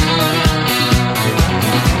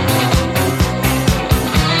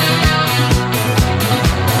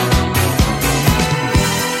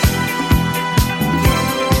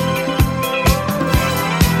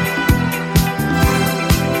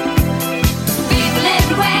 People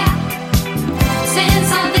everywhere,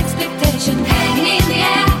 sense of expectation hanging in the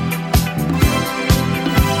air.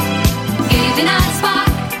 Giving out a spark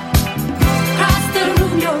across the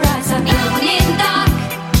room, your eyes are glowing in the dark.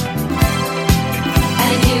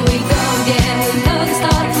 And here we go again. We know the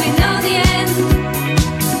start, we know the end.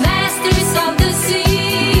 Masters of the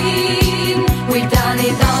scene. We've done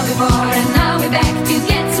it all before, and now we're back to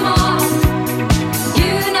get some more.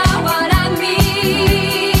 You know what I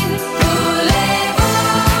mean. Voulez-vous?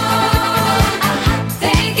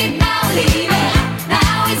 Take it now, leave it.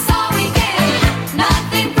 Now it's all we get.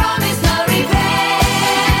 Nothing promised, no regret.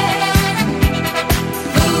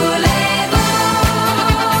 Voulez-vous?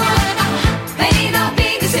 Made a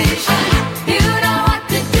big decision. You know what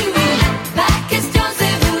to do. Back is just a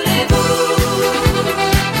voulez-vous?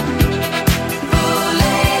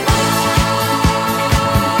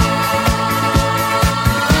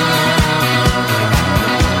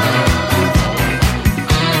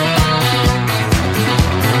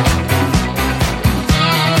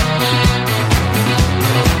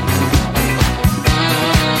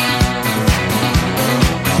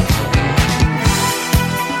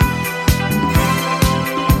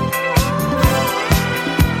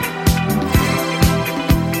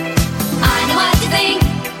 I know what you think.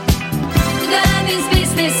 The gun is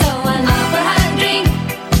business, so I'll offer her a drink.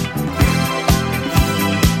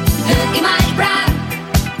 Looking mighty proud.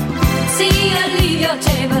 See her leave your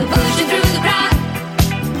table, pushing through the crowd.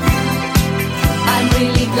 I'm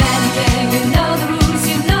really glad you came. You know the rules,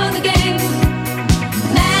 you know the game.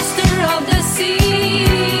 Master of the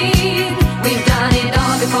scene. We've done it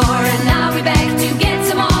all before, and now we're back to get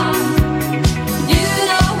some more. You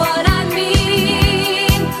know what I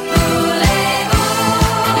mean. Voulez-vous?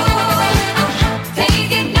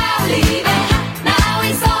 Take it now, leave it. Now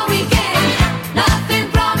it's all we get. Nothing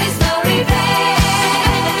promised, no regret.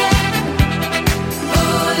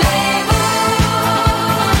 Voulez-vous?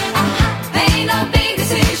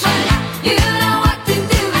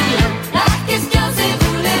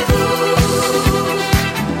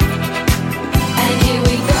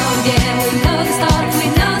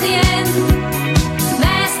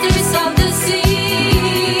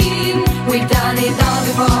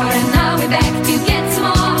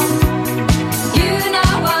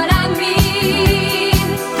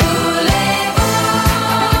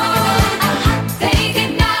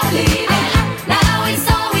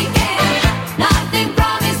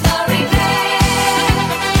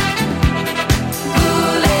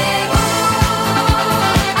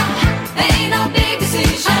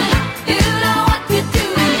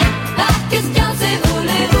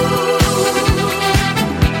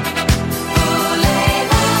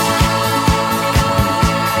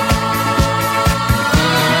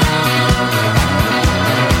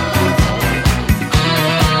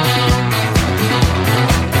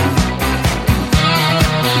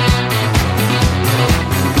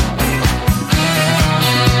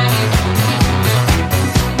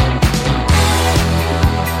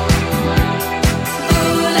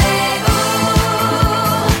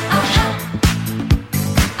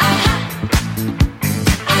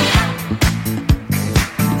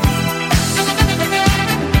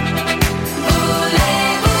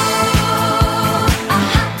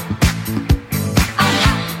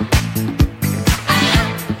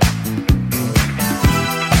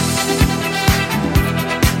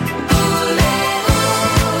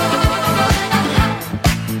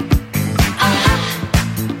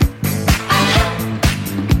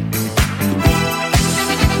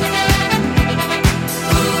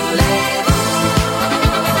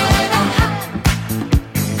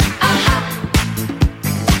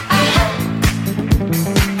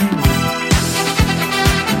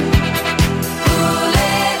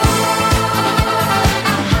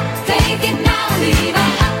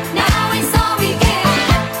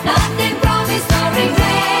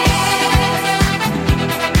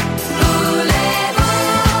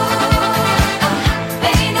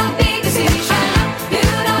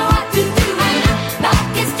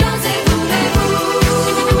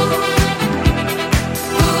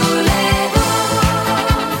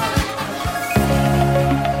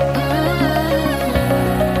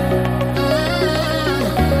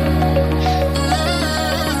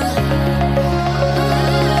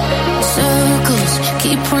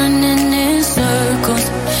 keep running in circles.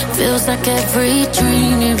 Feels like every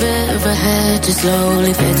dream you've ever had just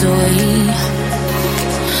slowly fades away.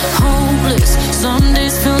 Hopeless, some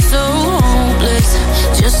days feel so hopeless.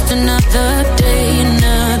 Just another day,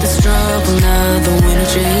 another struggle, another winter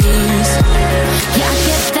chase. Yeah, I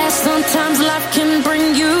get that sometimes life can bring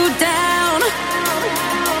you down,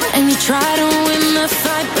 and you try to win the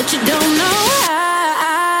fight, but you don't know how.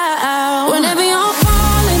 Whenever you're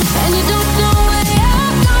falling and you don't know where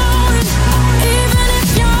you're going, even if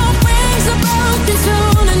your wings are broken,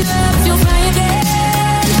 soon enough you'll fly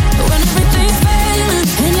again. When everything's failing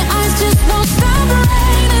and your eyes just won't stop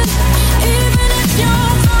raining, even if your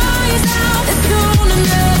fire's out, it's soon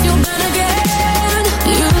enough you'll burn again.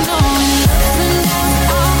 You know when the ups and downs,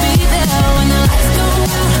 I'll be there. When the lights go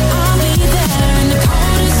out, I'll be there. In the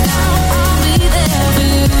coldest hour, I'll be there for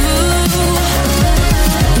you.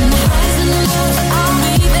 In the highs and the lows, I'll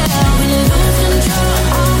be there. When you lose control,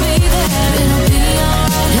 I'll be there. It'll be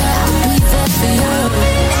alright, yeah, I'll be there for you.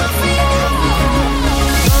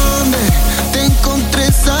 ¿Dónde te encontré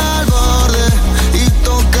al borde y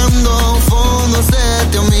tocando fondo,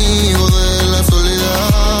 hacerte amigo de la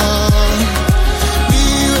soledad?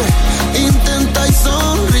 Vive, intenta y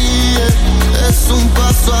sonríe, es un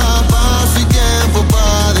paso a paso y tiempo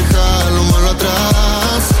para dejar lo malo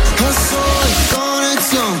atrás. Soy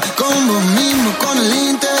conexión con vos mismo, con el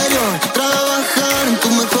interior, trabajar en tu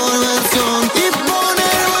mejor versión y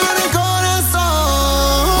poner en el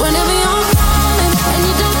corazón. Whenever you're falling and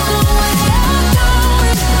you don't know where you're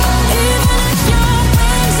going, even if your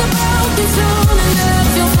wings are broken, soon enough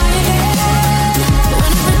you'll fly again.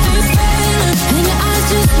 When everything's failing and your eyes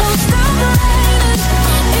just won't stop raining,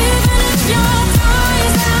 even if your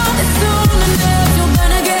fire's out, it's soon enough you'll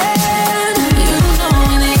burn again. You know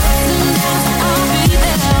when the ups and downs, I'll be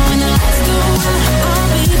there. When the lights go out, I'll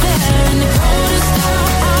be there. In the coldest hour,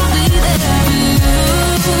 I'll be there for you.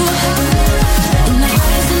 In the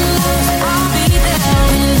highs and the lows, I'll be there.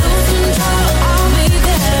 When you lose control, I'll be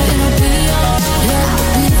there. It'll be alright, yeah,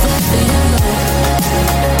 I'll be there for you.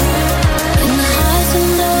 In the highs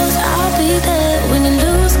and lows, I'll be there. When you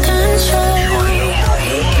lose control.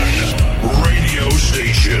 Radio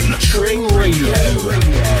station. Tring Radio.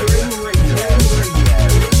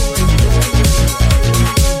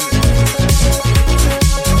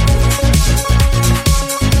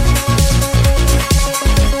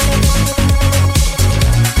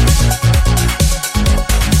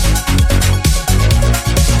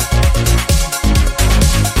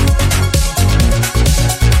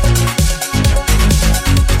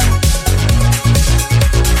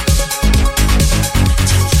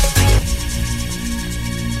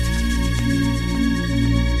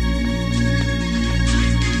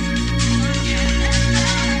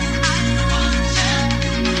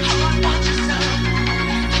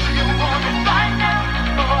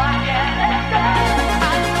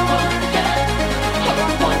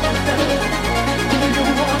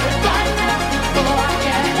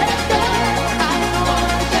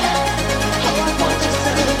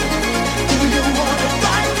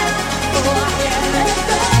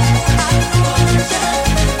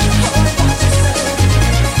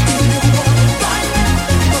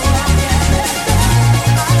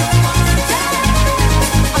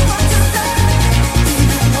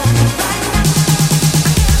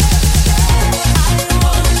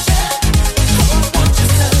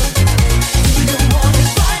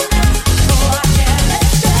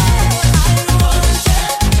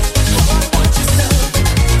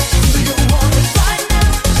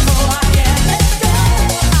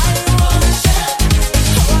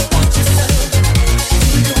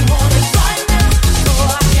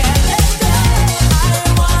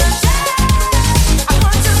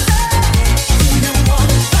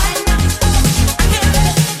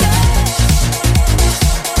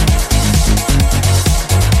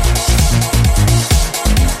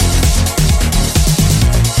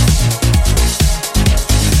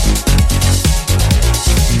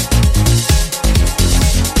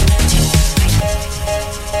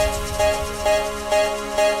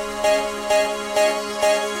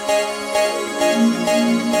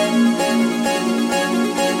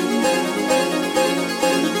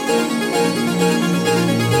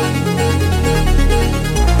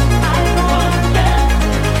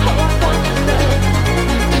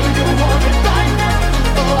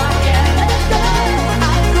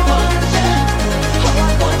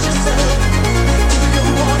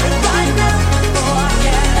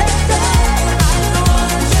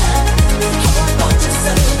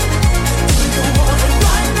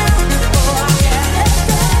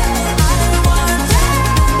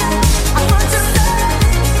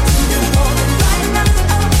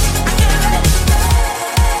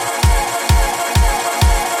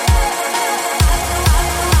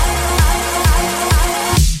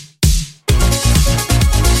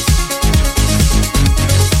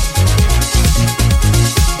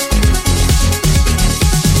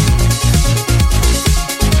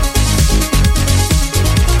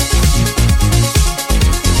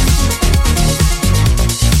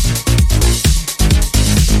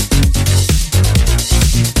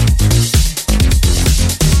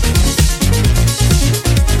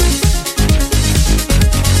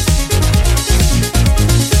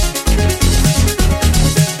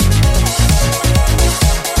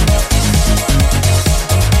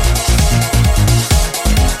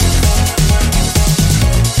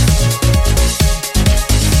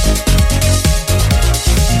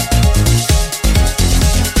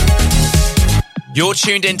 You're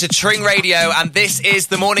tuned in to Tring Radio, and this is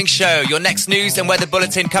The Morning Show. Your next news and weather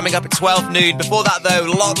bulletin coming up at 12 noon. Before that,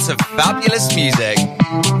 though, lots of fabulous music.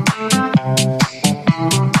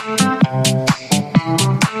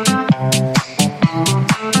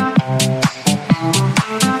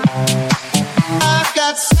 I've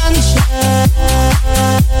got sunshine.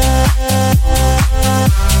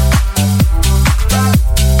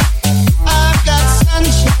 I've got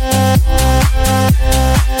sunshine.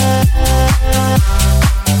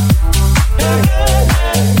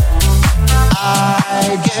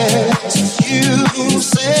 I guess you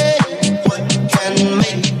say what can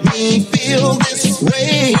make me feel this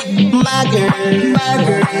way, my girl, my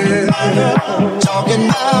girl. Talking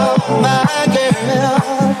about my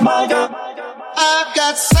girl, my girl. I've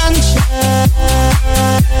got sunshine.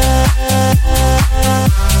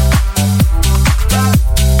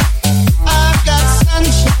 I've got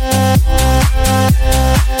sunshine.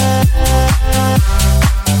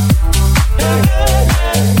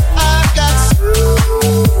 I've got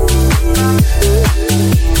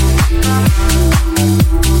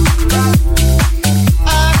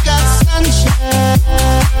I've got sunshine.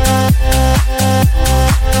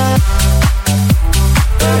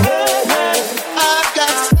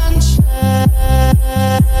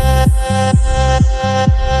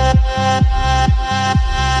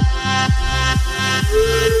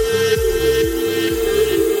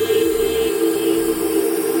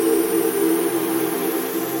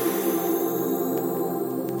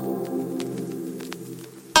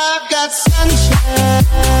 I've got I've got sunshine.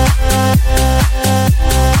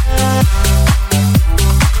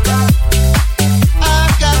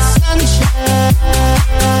 I've got sunshine.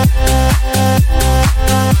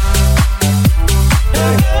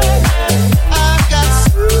 I've got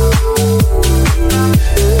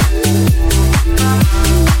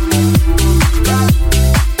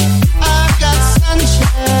I've got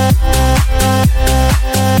sunshine.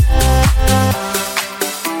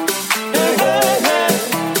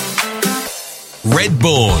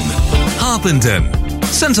 Redbourne, Harpenden,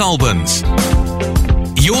 St Albans.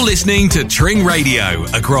 You're listening to Tring Radio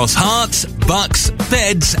across Herts, Bucks,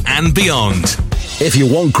 Beds and beyond. If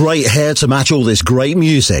you want great hair to match all this great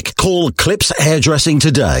music, call Clips Hairdressing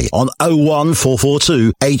today on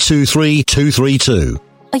 01442 823 232.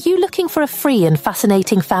 Are you looking for a free and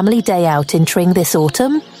fascinating family day out in Tring this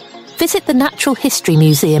autumn? Visit the Natural History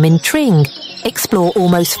Museum in Tring. Explore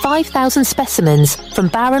almost 5,000 specimens from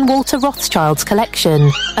Baron Walter Rothschild's collection.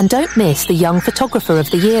 And don't miss the Young Photographer of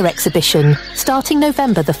the Year exhibition, starting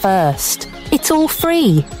November the 1st. It's all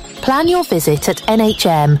free. Plan your visit at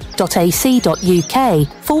nhm.ac.uk/Tring.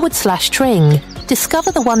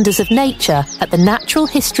 Discover the wonders of nature at the Natural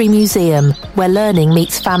History Museum, where learning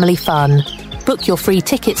meets family fun. Book your free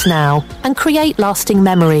tickets now and create lasting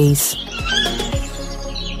memories.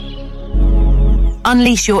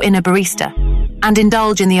 Unleash your inner barista and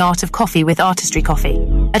indulge in the art of coffee with Artistry Coffee.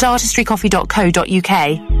 At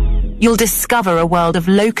artistrycoffee.co.uk, you'll discover a world of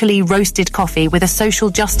locally roasted coffee with a social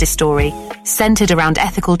justice story centered around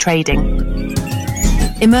ethical trading.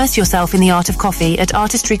 Immerse yourself in the art of coffee at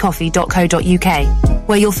artistrycoffee.co.uk,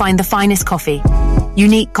 where you'll find the finest coffee,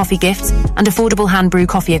 unique coffee gifts, and affordable hand brew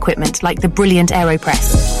coffee equipment like the brilliant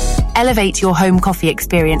AeroPress. Elevate your home coffee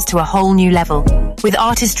experience to a whole new level with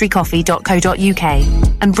artistrycoffee.co.uk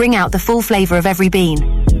and bring out the full flavour of every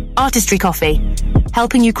bean. Artistry Coffee,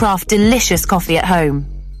 helping you craft delicious coffee at home.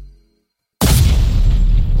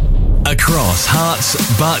 Across Herts,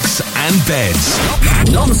 Bucks and Beds.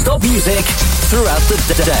 Non-stop music throughout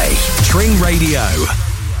the day. Tring Radio.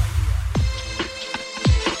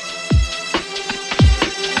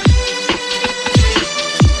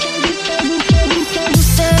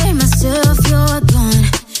 Say myself, you're gone.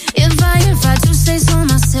 If I do say so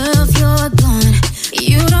myself, you're gone.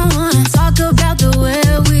 You don't wanna talk about the way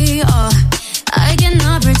we are. I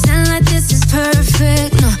cannot pretend like this is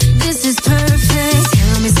perfect. No, this is perfect.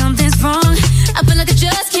 Tell me something's wrong. I feel like I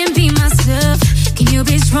just can't be myself. Can you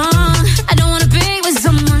be strong? I don't wanna be with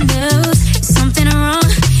someone else. Is something wrong?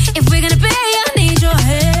 If we're gonna be, I need your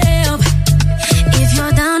help. If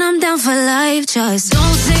you're down, I'm down for life. Just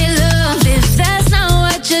don't say love if that's not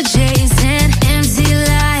what you're chasing. Empty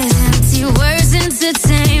lies, empty words,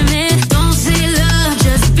 entertainment. Don't say love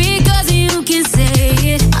just because you can say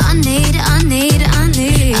it. I need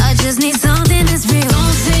I just need something that's real.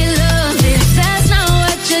 Don't say love if that's not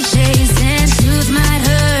what you're chasing. Truth might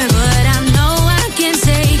hurt, but I know I can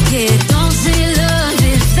take it. Don't say love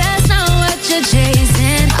if that's not what you're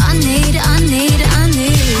chasing. I need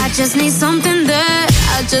I just need something that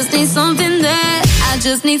I just need something that I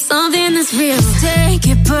just need something that's real. Take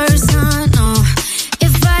it personal.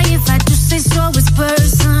 If I do say so, it's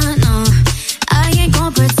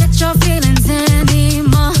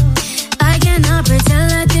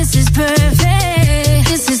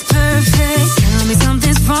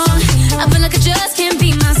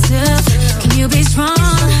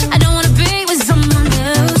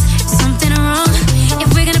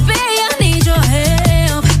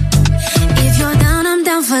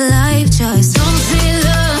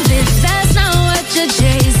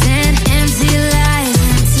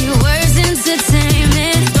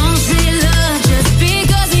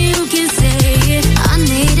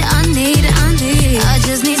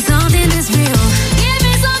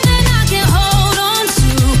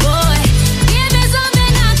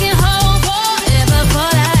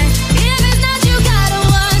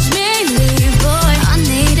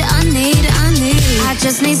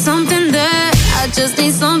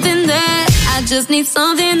just need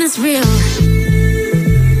something that's real.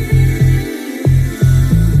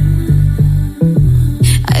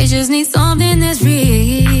 I just need something that's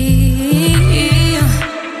real.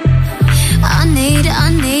 I need. I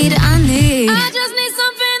just need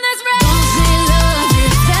something that's real. Don't say love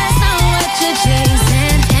if that's not what you're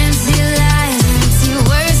chasing. Empty lies, empty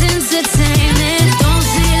words, entertainment. Don't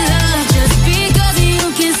say love just because you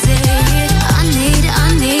can say it. I need.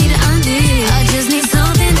 I just need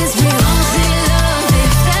something that's real. Don't say love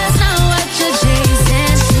if that's not what you're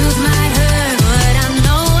chasing. Truth might hurt, but I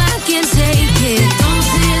know I can take it. Don't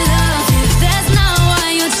say love if that's not what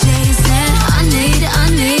you're chasing. I need.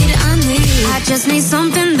 I just need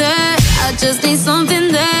something that. I just need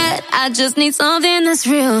something that. I just need something that's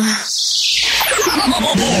real.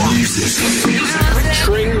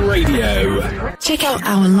 Tring Radio. Check out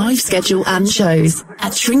our live schedule and shows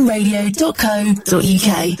at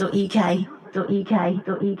tringradio.co.uk.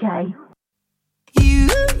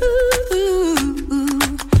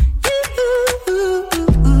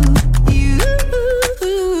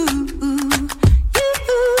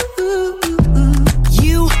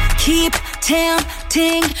 You keep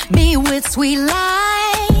tempting me with sweet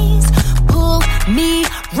lies. Pull me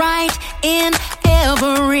right in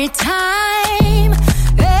every time.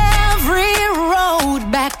 Every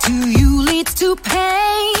road back to you leads to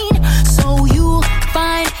pain. So you'll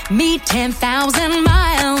find me 10,000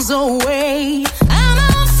 miles away. I'm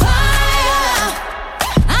on fire.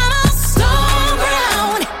 I'm on stone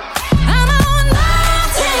ground. I'm on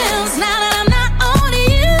mountains now that I'm not on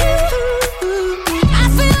you. I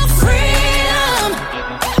feel freedom.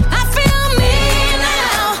 I feel me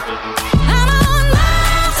now. I'm on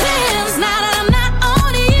mountains now that I'm not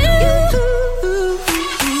on you.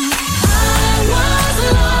 I was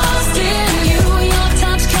lost in you. Your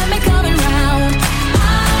touch kept me coming round. I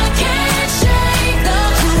can't shake the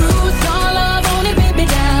truth. Your love only beat me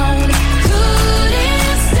down.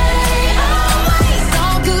 Couldn't stay away. It's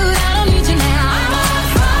all good. I don't need you now. I'm on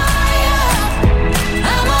fire.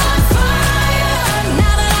 I'm on fire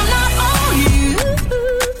now that I'm not on you.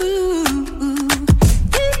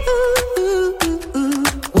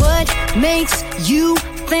 What makes you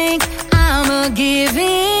think I'm a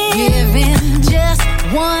giving? Just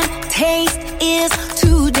one taste is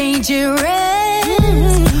too dangerous.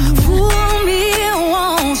 Fool me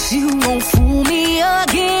once, you won't fool me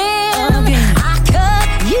again. I cut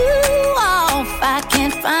you off, I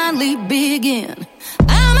can finally begin.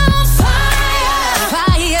 I'm on fire.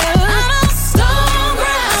 I'm on stone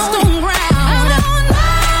ground. I'm on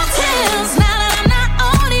mountains now that I'm not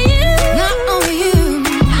on you.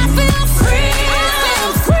 I feel free. I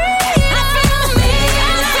feel me.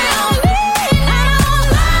 I'm on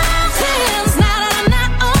mountains now that I'm not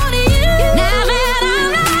on you. Now that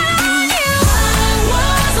I'm not on you. I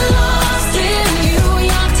was lost in you.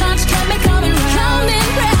 Your touch kept me coming round. I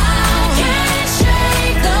can't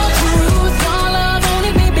shake the truth. Your love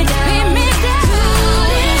only beat me down.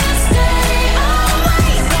 Couldn't stay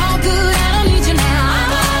away. It's all good. I don't need you now.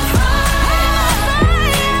 I'm on fire.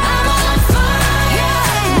 I'm on fire.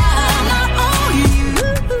 Now that I'm not on you.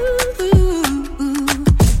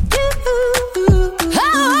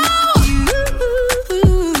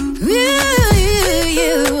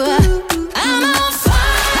 I'm on fire. I'm on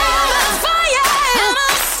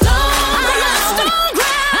stone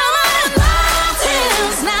ground. I'm on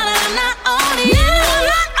mountains now that I'm not on you.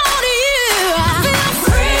 I feel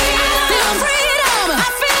free. I feel freedom. I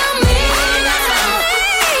feel me.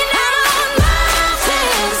 I'm on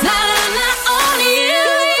mountains now that I'm not on you.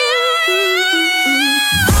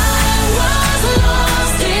 I was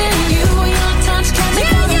lost in you. Your touch kept me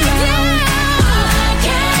coming round. I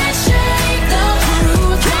can't shake the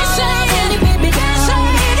truth. Your love only beat me down.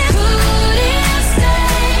 Couldn't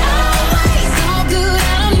stay away. It's all good. I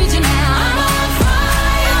don't need you now. I'm on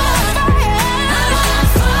fire. I'm on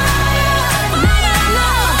fire. Now that I'm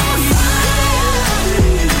not on you.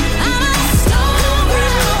 I'm on stone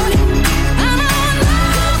ground. I'm on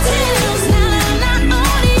mountains now that I'm not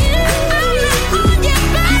on you. I'm not on you,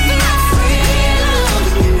 baby. I feel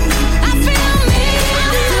freedom. I feel me.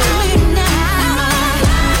 Now I'm on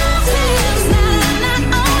mountains now that I'm not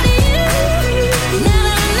on you. Now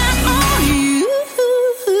that I'm not on you.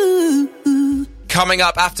 Coming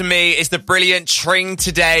up after me is the brilliant Tring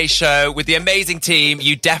Today show with the amazing team.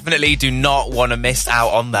 You definitely do not want to miss out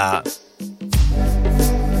on that.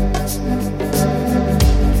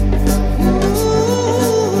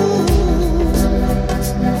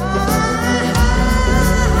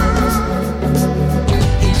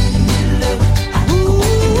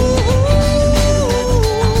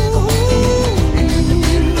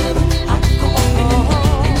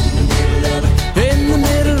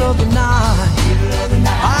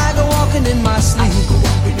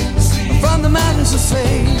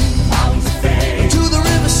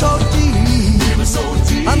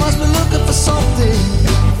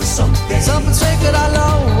 something, something sacred I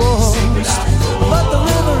lost. But the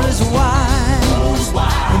river is wide,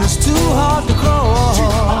 and it's too hard to cross.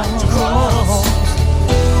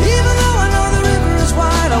 Even though I know the river is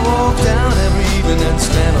wide, I walk down every evening and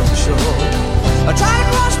stand on the shore. I try to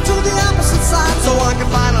cross to the opposite side so I can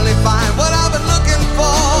finally find what I've been looking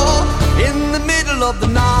for. In the middle of the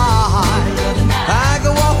night, I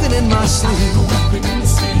go walking in my sleep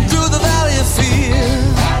through the valley of fear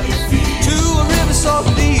to a river so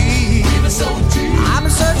deep. I've been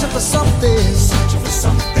searching for something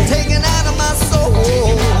taken out of my soul,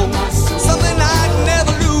 something I'd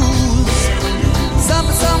never lose,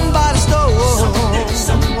 something somebody stole.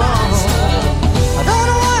 I don't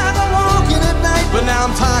know why I go walking at night, but now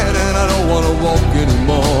I'm tired and I don't want to walk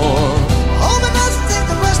anymore. Hope it doesn't take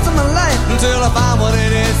the rest of my life until I find what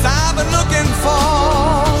it is I've been looking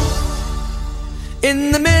for.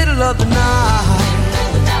 In the middle of the night,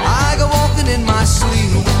 I go walking in my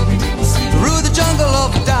sleep through the jungle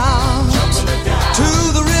of doubt to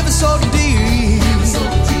the river so deep.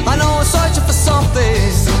 I know I'm searching for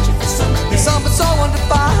something, something so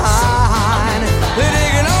undefined that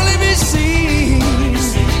it can only be seen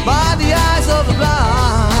by the eyes of the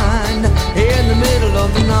blind. In the middle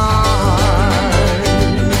of the night.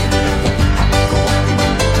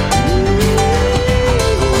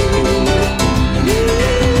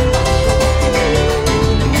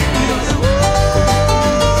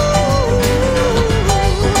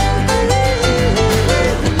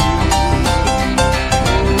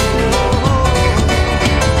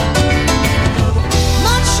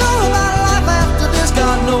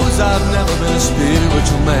 I've never been a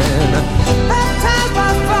spiritual man. Baptized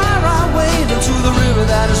by fire, I wade into the river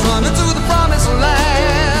that is running to the promised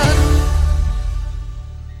land.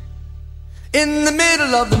 In the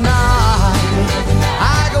middle of the night,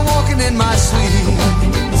 I go walking in my sleep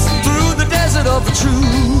through the desert of the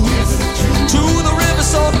truth to the river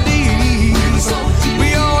so deep.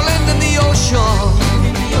 We all end in the ocean.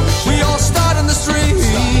 We all start in the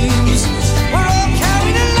streams. We're all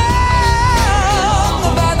carried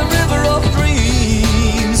along by the river of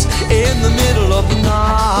dreams. In the middle of the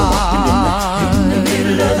night. In the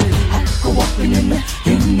middle of it, I go walking in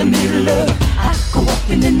the middle of it. I go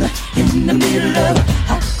walking in the middle of it. I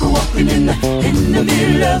go walking in the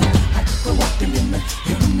middle of it. I go walking in the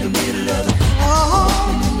middle of it.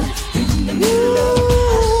 In the middle of it.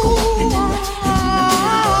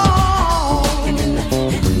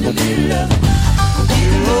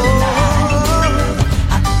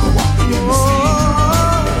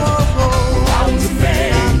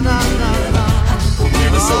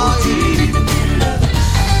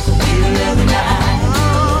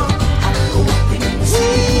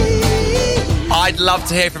 I'd love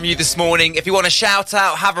to hear from you this morning. If you want to shout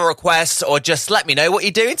out, have a request, or just let me know what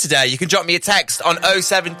you're doing today, you can drop me a text on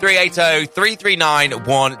 07380 339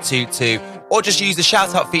 122, or just use the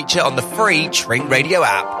shout out feature on the free Tring Radio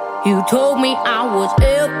app. You told me I was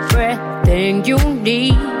everything you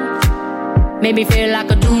need. Made me feel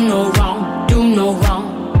like I do no wrong, do no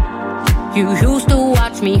wrong. You used to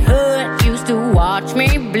watch me hurt, used to watch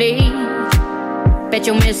me bleed. Bet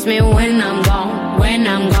you miss me when I'm gone, when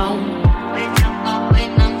I'm gone.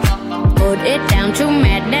 Put it down to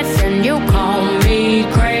madness and you call me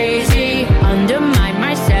crazy. Undermine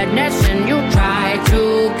my sadness and you try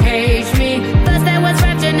to cage me. First there was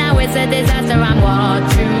rapture, now it's a disaster. I'm what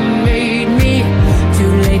you made me.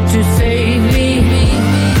 Too late to save me.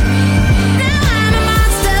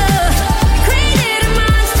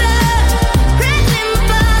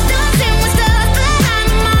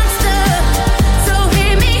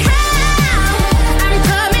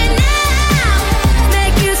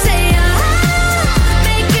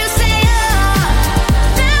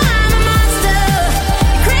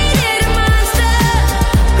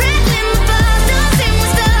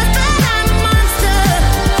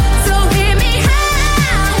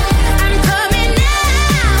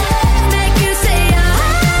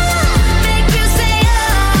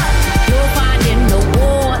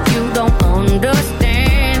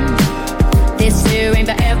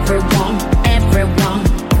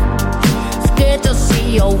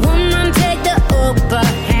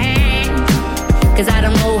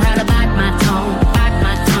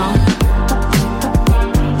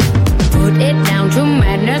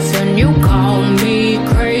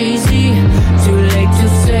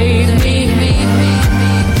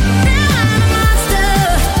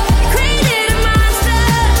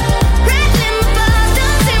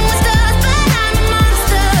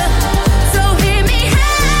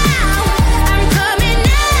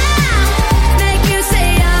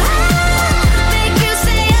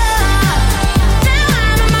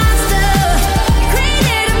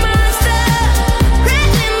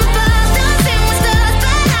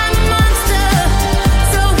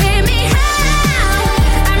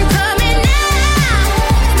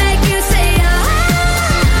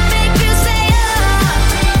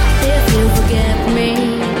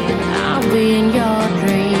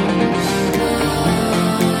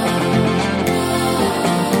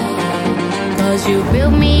 'Cause you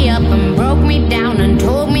built me up and broke me down and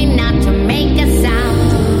told me not to make a sound.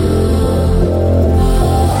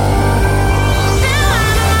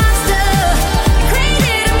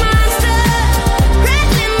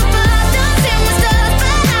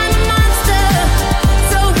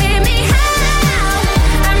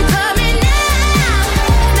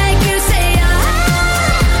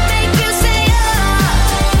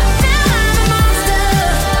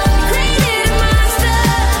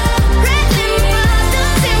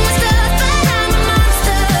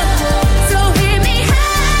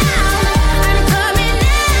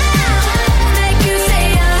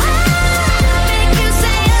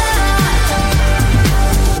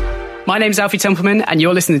 My name's Alfie Templeman, and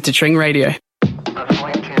you're listening to Tring Radio.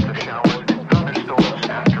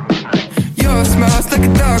 Your smile's like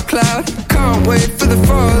a dark cloud. Can't wait for the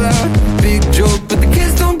fallout. Big joke, but the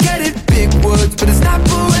kids don't get it. Big words, but it's not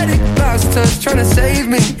poetic. Last touch trying to save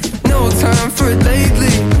me. No time for it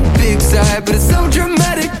lately. Big sigh, but it's so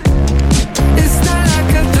dramatic. It's not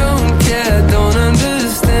like I don't care, don't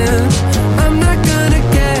understand. I'm not gonna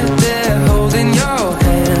get there holding your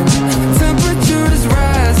hand. Temperature is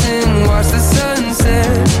rising, watch the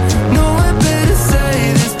sunset. No, I better say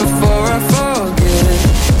this before I forget.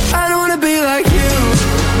 I don't wanna be like you.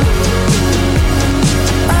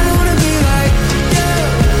 I don't wanna be like you.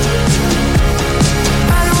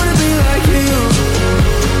 I don't wanna be like you.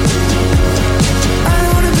 I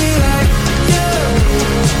don't wanna be like you.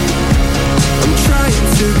 I'm trying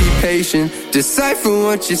to be patient, decipher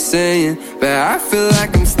what you're saying, but I feel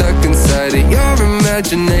like I'm stuck inside of your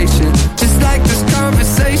imagination. Just like this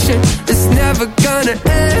conversation, it's never gonna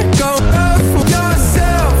end. Go off for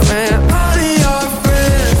yourself and all of your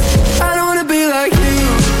friends. I don't wanna be like you.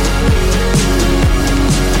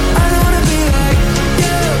 I don't wanna be like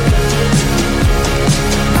you.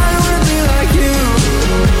 I don't wanna be like you.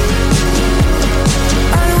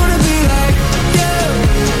 I don't wanna be like you.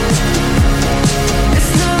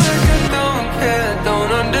 It's not like I don't care,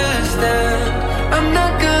 don't understand. I'm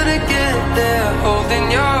not gonna get there holding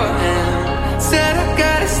your hand. Said I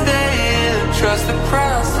gotta stay in, trust the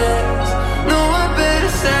process. No, I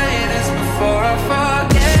better say this before I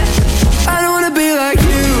forget. I don't wanna be like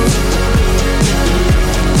you.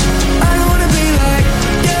 I don't wanna be like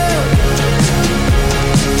you.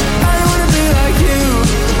 I don't wanna be like you.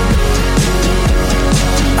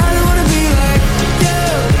 I don't wanna be like you.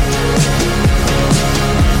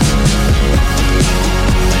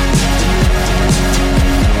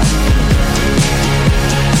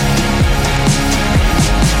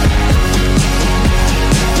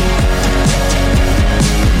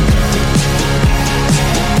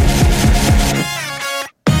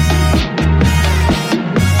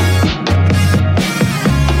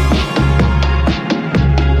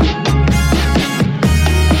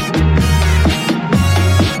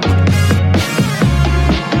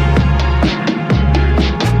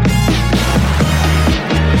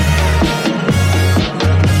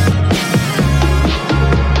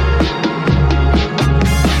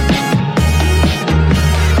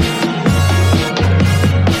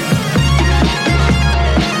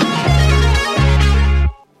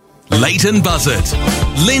 Leighton Buzzard,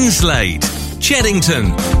 Linslade,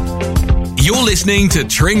 Cheddington. You're listening to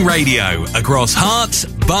Tring Radio across Herts,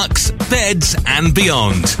 Bucks, Beds and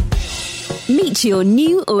beyond. Meet your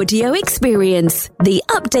new audio experience, the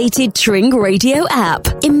updated Tring Radio app.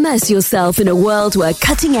 Immerse yourself in a world where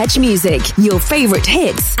cutting-edge music, your favorite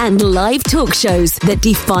hits, and live talk shows that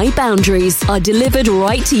defy boundaries are delivered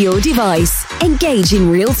right to your device. Engage in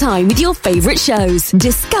real time with your favorite shows.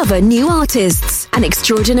 Discover new artists, an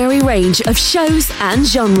extraordinary range of shows and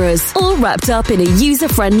genres, all wrapped up in a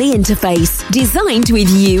user-friendly interface designed with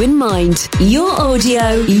you in mind. Your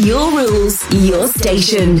audio, your rules, your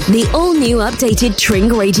station. The all-new updated Tring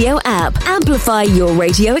Radio app. Amplify your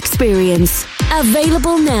radio experience.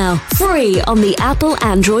 Available now, free on the Apple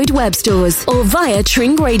Android web stores or via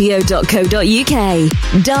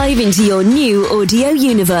tringradio.co.uk. Dive into your new audio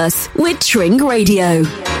universe with Tring Radio.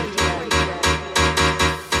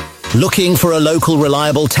 Looking for a local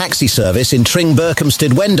reliable taxi service in Tring,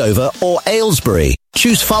 Berkhamsted, Wendover or Aylesbury?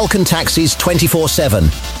 Choose Falcon Taxis 24/7.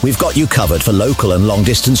 We've got you covered for local and long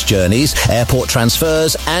distance journeys, airport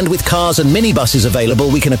transfers, and with cars and minibuses available,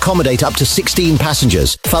 we can accommodate up to 16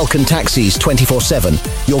 passengers. Falcon Taxis 24/7,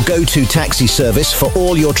 your go-to taxi service for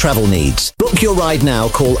all your travel needs. Book your ride now,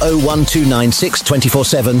 call 01296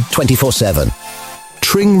 24/7 24/7.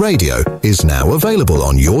 Tring Radio is now available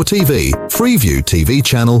on your TV, Freeview TV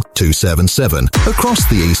channel 277, across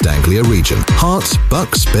the East Anglia region. Herts,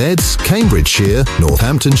 Bucks, Beds, Cambridgeshire,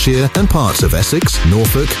 Northamptonshire and parts of Essex,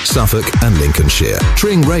 Norfolk, Suffolk and Lincolnshire.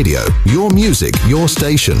 Tring Radio, your music, your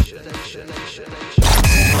station.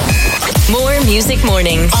 More Music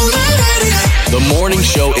Mornings. The morning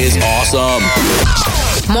show is awesome.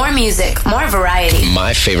 More music, more variety.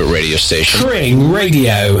 My favorite radio station. Tring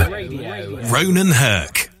Radio. Ronan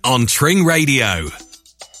Herc on Tring Radio.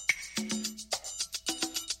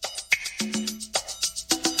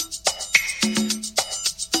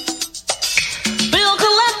 Bill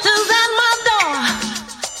collectors at my door.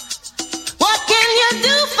 What can you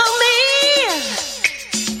do for me?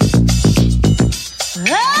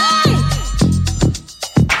 Hey!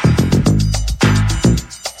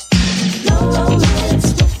 No romance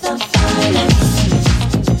without finance.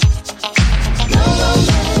 No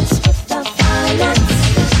romance without finance.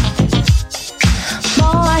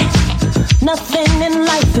 Boy, nothing in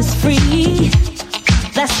life is free.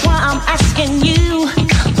 That's why I'm asking you,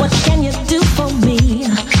 what can you do for me?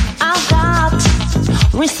 I've got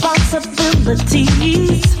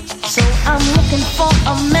responsibilities, so I'm looking for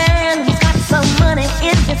a man who's got some money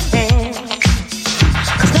in his hand.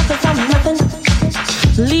 'Cause nothing from nothing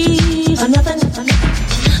leaves nothing.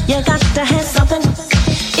 You got to have something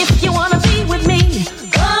if you wanna be with me.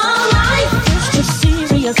 Oh, life is too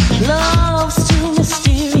serious, love's too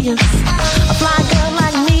mysterious. A fly girl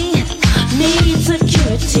like me needs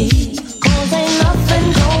security, 'cause ain't nothing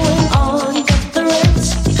going on but the rent.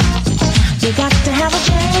 You got to have a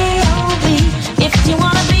J.O.B. if you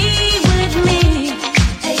wanna be with me.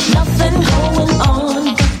 Ain't nothing going on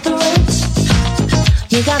but the rent.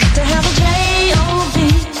 You got to have a J.O.B.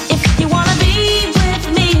 if you wanna be with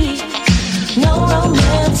me. No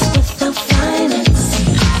romance without finance.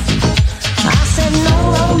 I said no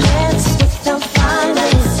romance without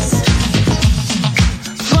finance.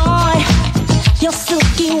 Boy, your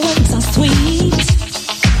silky words are sweet,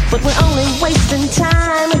 but we're only wasting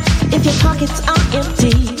time if your pockets are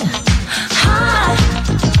empty. I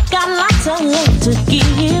got lots of love to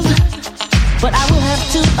give, but I will have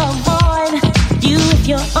to avoid you if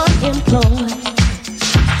you're unemployed.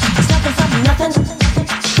 'Cause nothing from nothing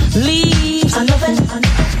leaves nothing.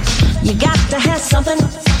 You got to have something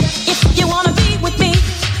if you wanna be with me.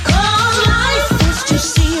 'Cause life is too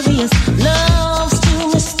serious, love's too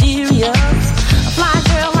mysterious. A fly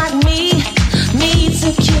girl like me needs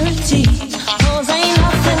security, 'cause ain't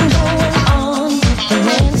nothing going on but the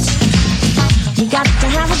rent. You got to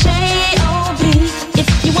have a J.O.B. if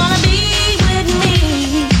you wanna be with me.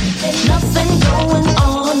 Ain't nothing going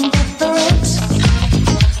on but the rent.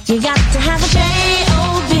 You got to have a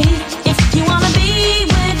J.O.B. if you wanna be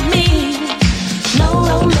with me. No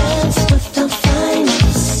romance without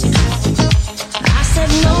finance. I said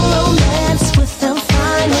no romance without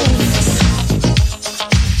finance.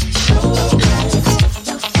 No romance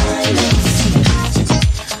without finance.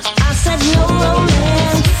 I said no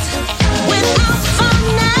romance without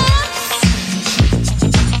finance.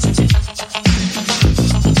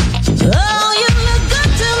 Oh, you look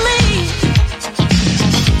good to me.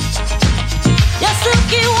 Your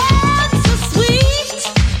silky words are sweet,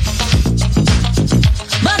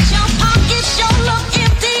 but your pockets sure look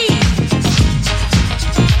empty.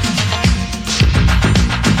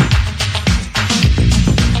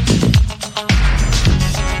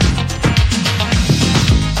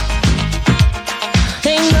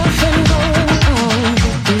 Ain't nothing going on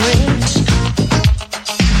but the rent.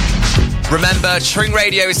 Remember, Tring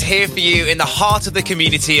Radio is here for you in the heart of the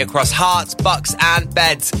community across Herts, Bucks and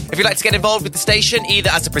Beds. If you'd like to get involved with the station, either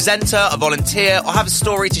as a presenter, a volunteer, or have a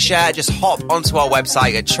story to share, just hop onto our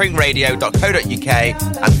website at tringradio.co.uk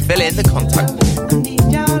and fill in the contact form.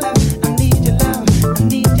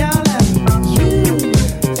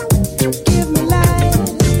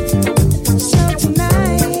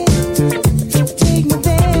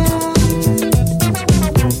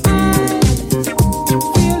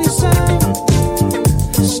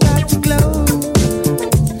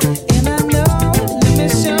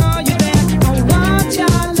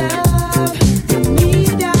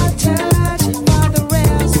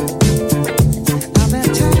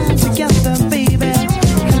 Together, baby.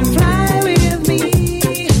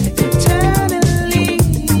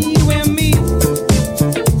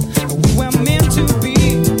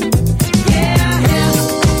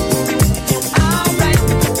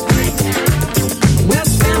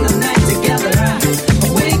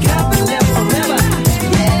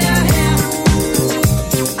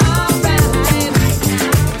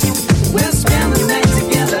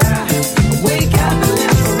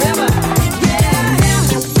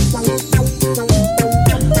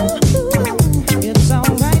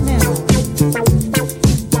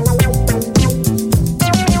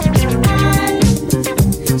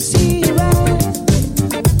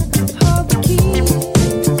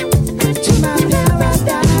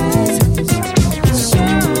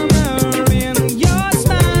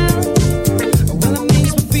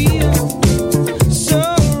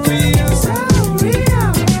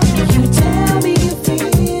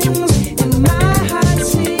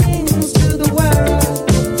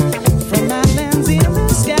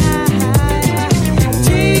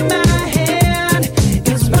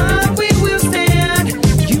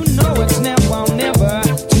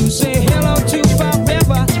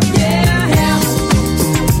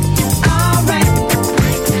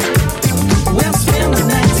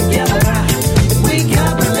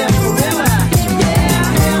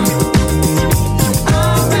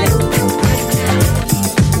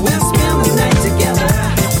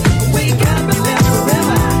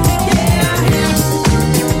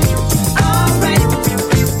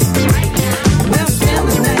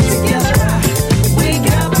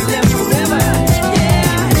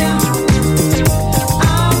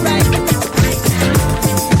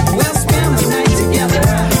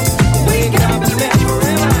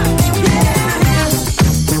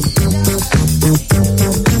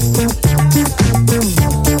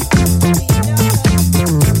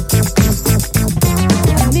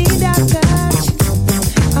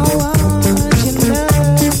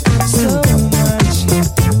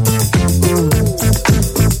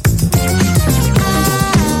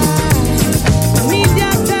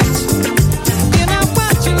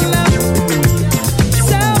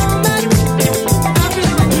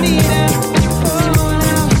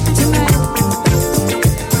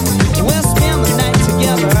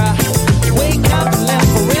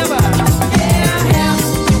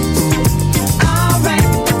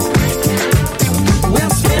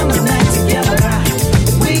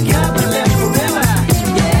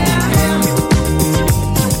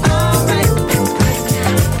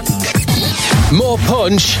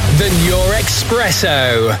 lunch than your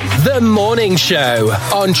espresso. The Morning Show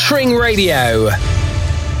on Tring Radio.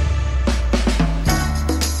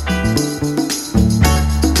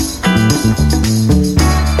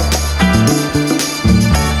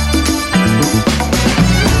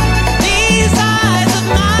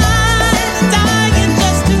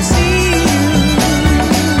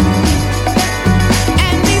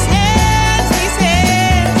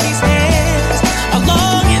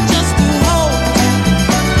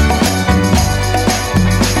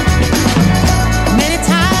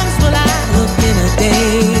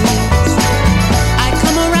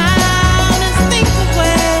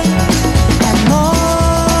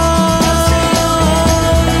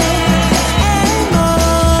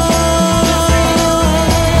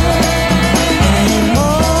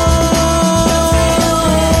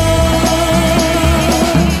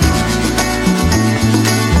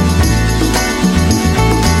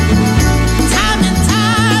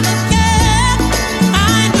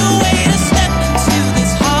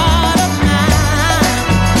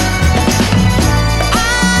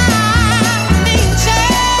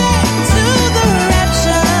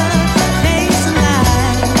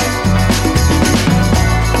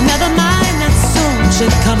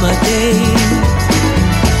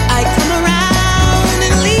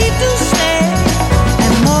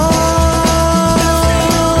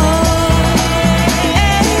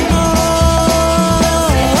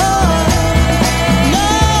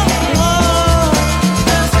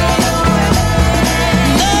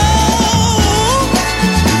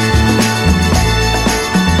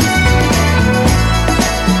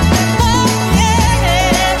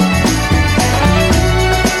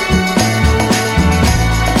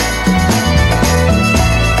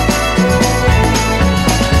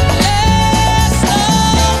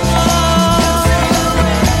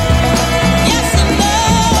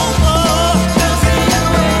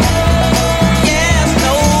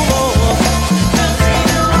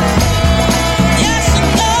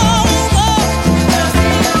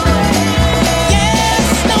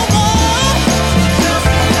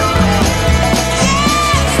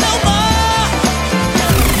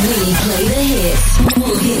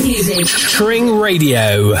 Tring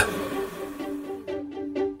Radio.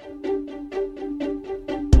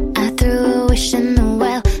 I threw a wish in the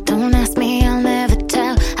well. Don't ask me, I'll never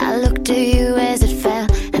tell. I looked to you as it fell,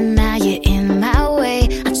 and now you're in my way.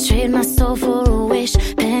 I trade my soul for a wish,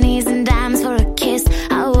 pennies and dimes for a kiss.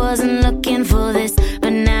 I wasn't looking for this,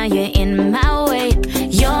 but now you're in my way.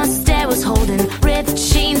 Your stare was holding, ripped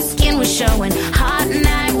jeans, skin was showing. Hot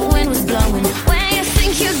night, wind was blowing. Where you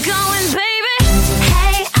think you're going, baby?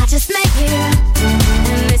 Hey, I just met you,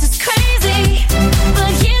 and this is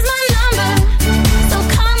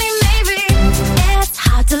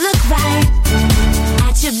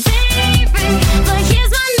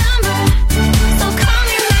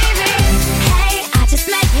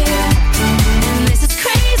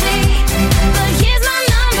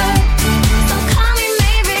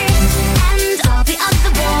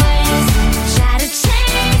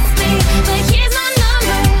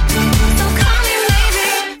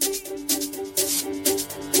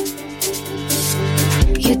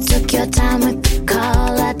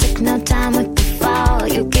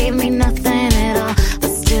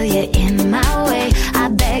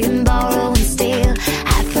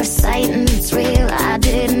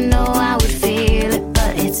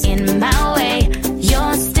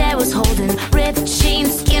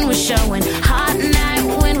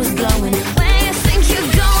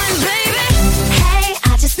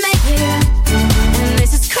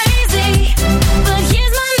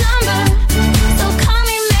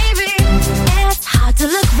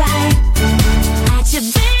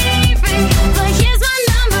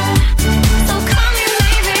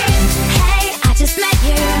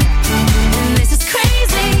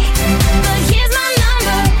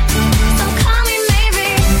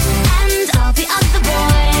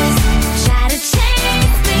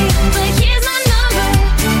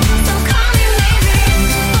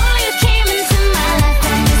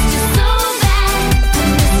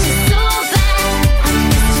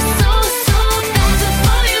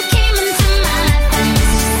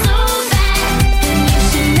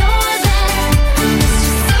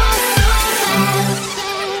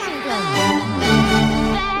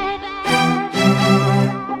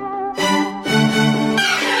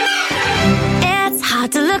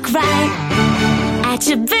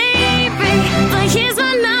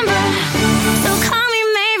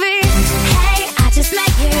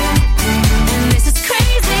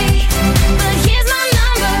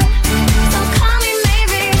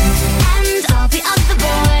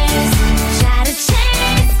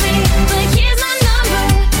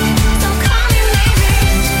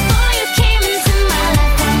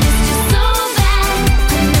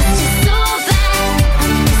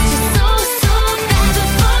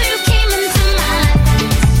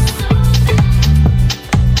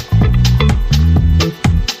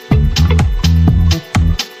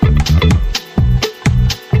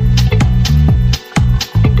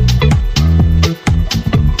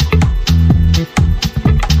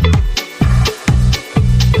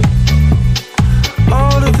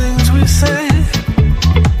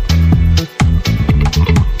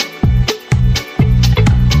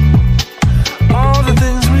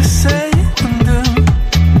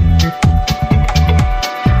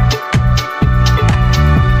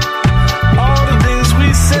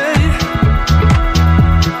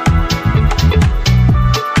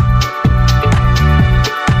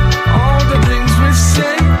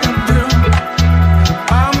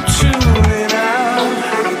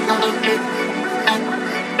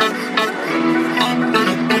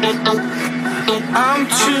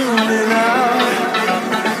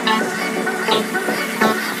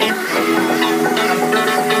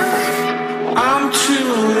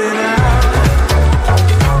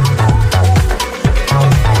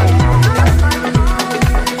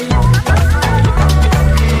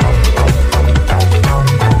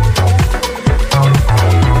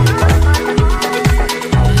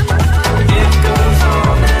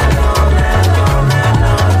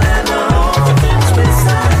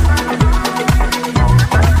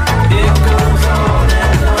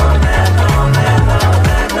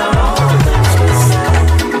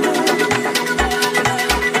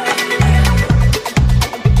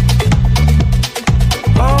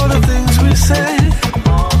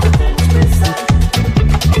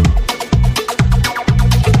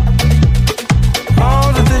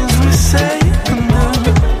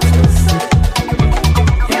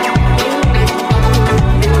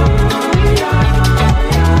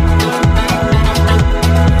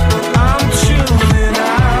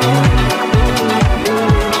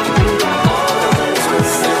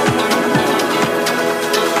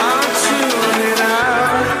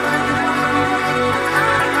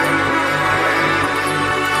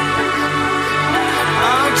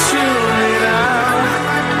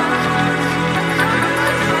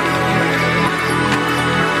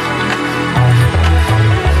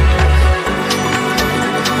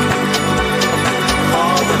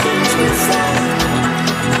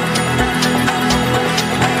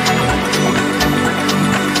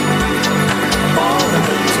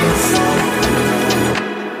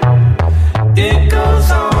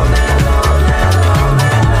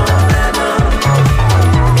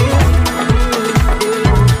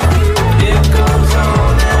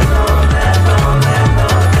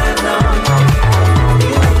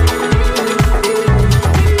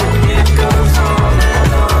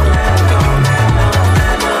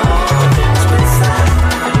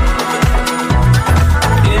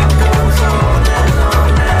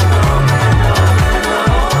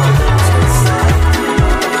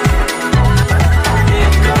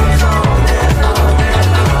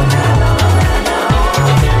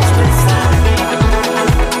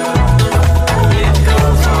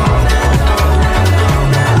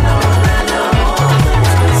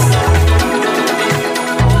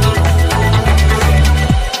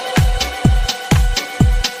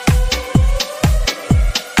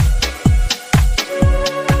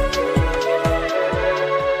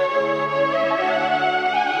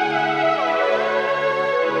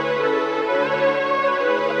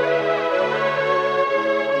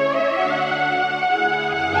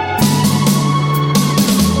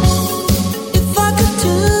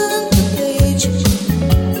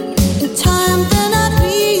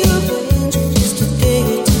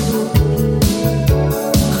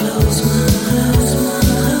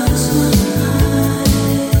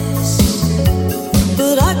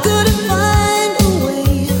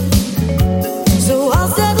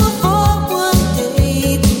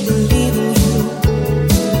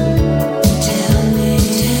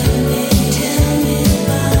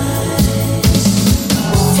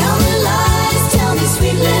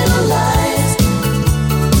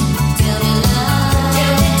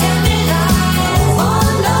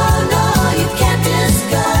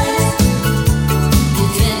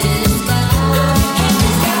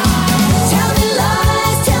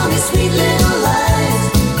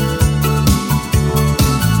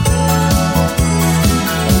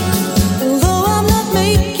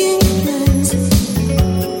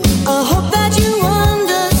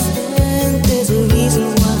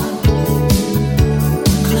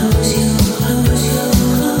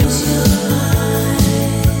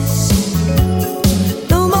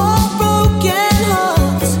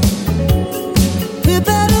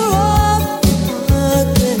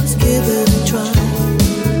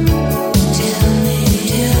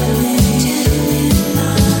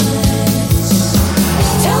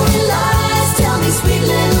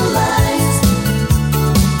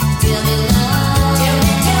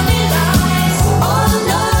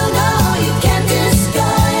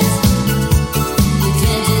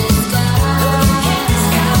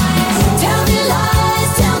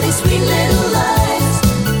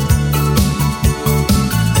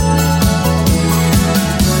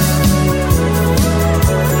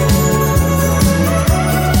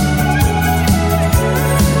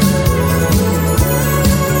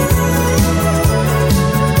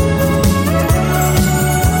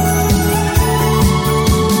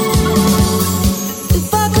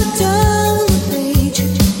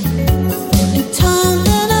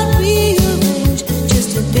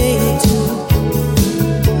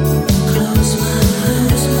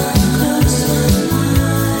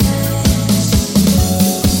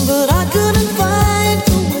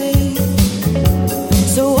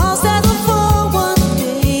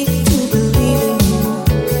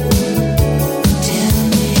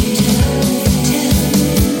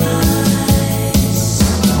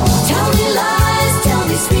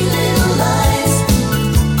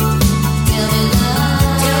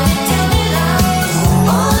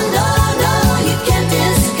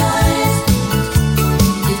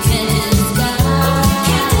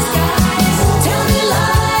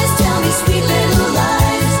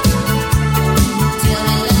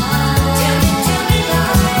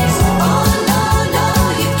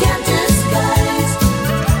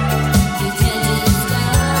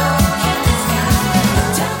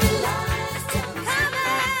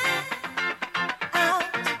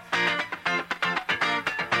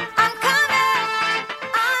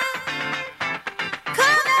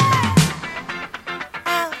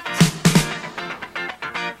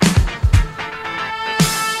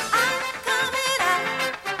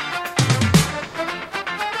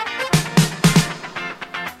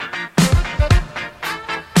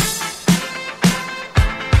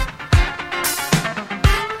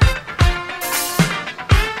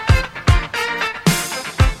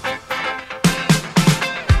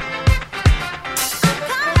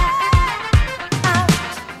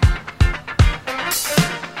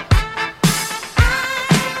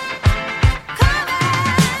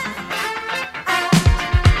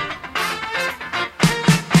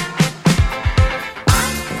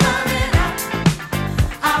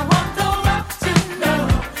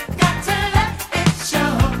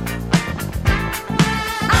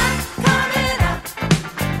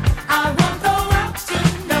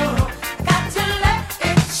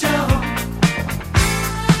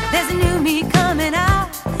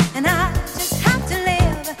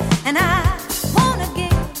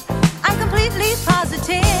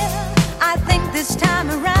This time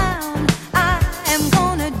around, I am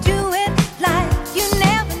gonna do it like you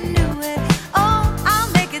never knew it. Oh, I'll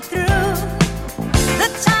make it through. The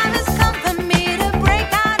time has come for me to break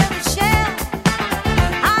out of the shell.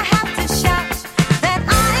 I have to shout that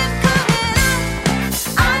I am coming out.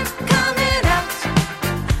 I'm coming out.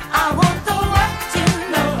 I want the world to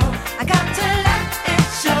know. I got to let it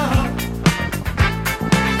show.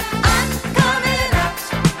 I'm coming out.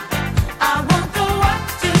 I want the world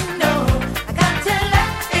to know. I got to let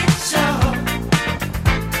it show.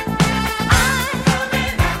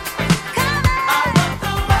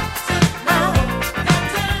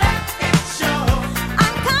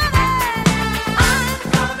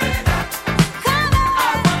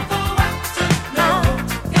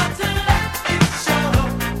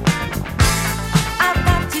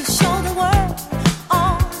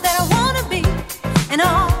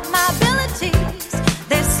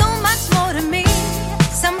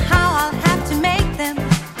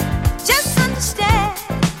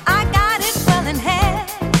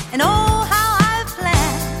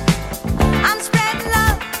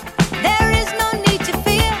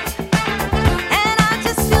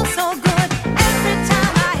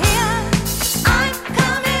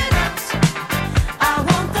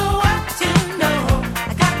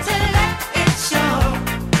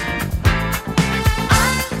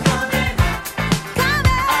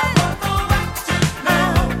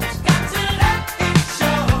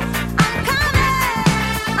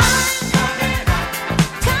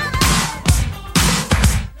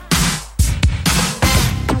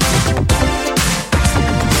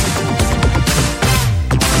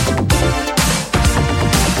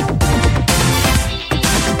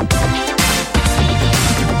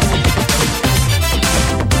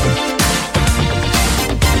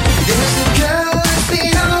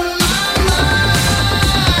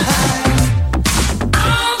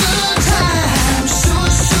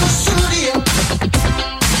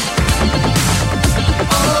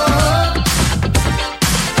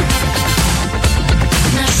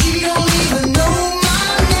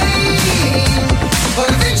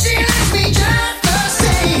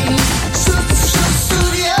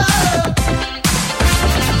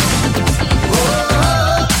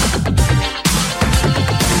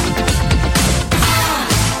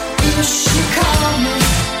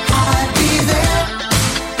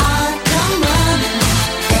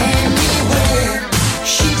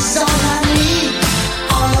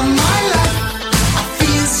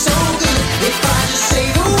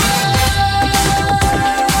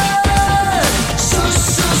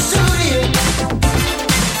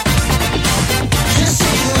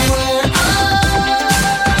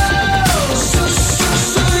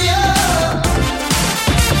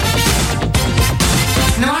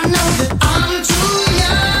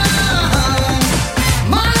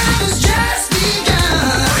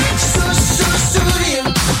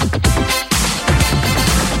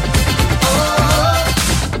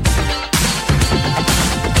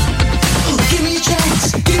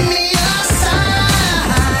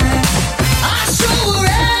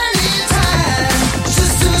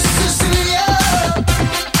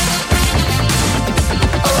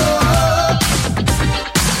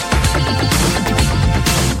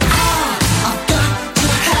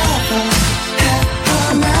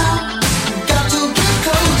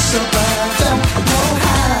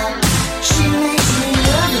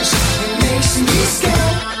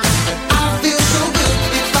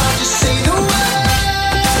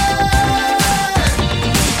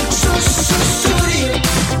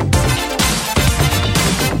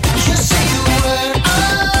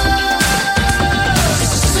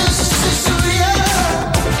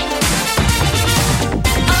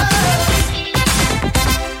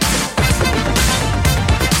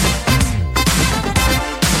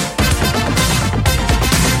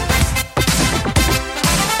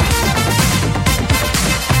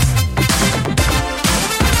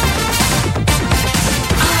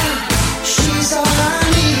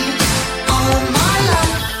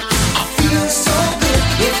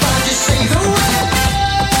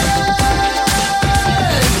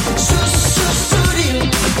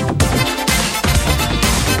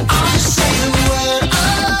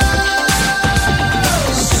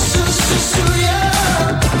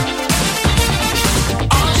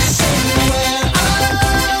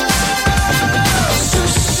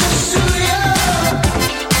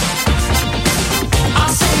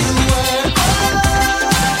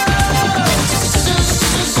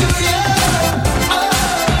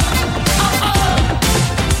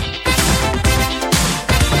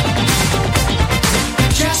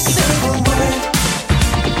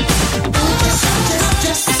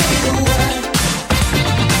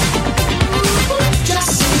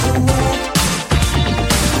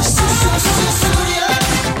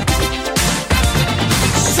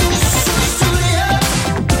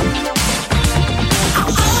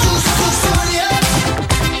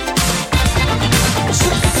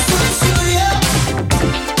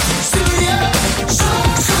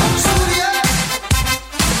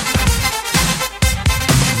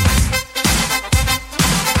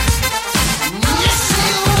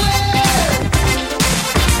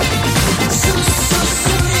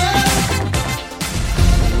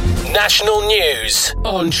 international news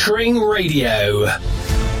on Tring Radio.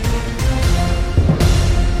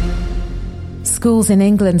 Schools in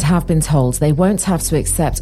England have been told they won't have to accept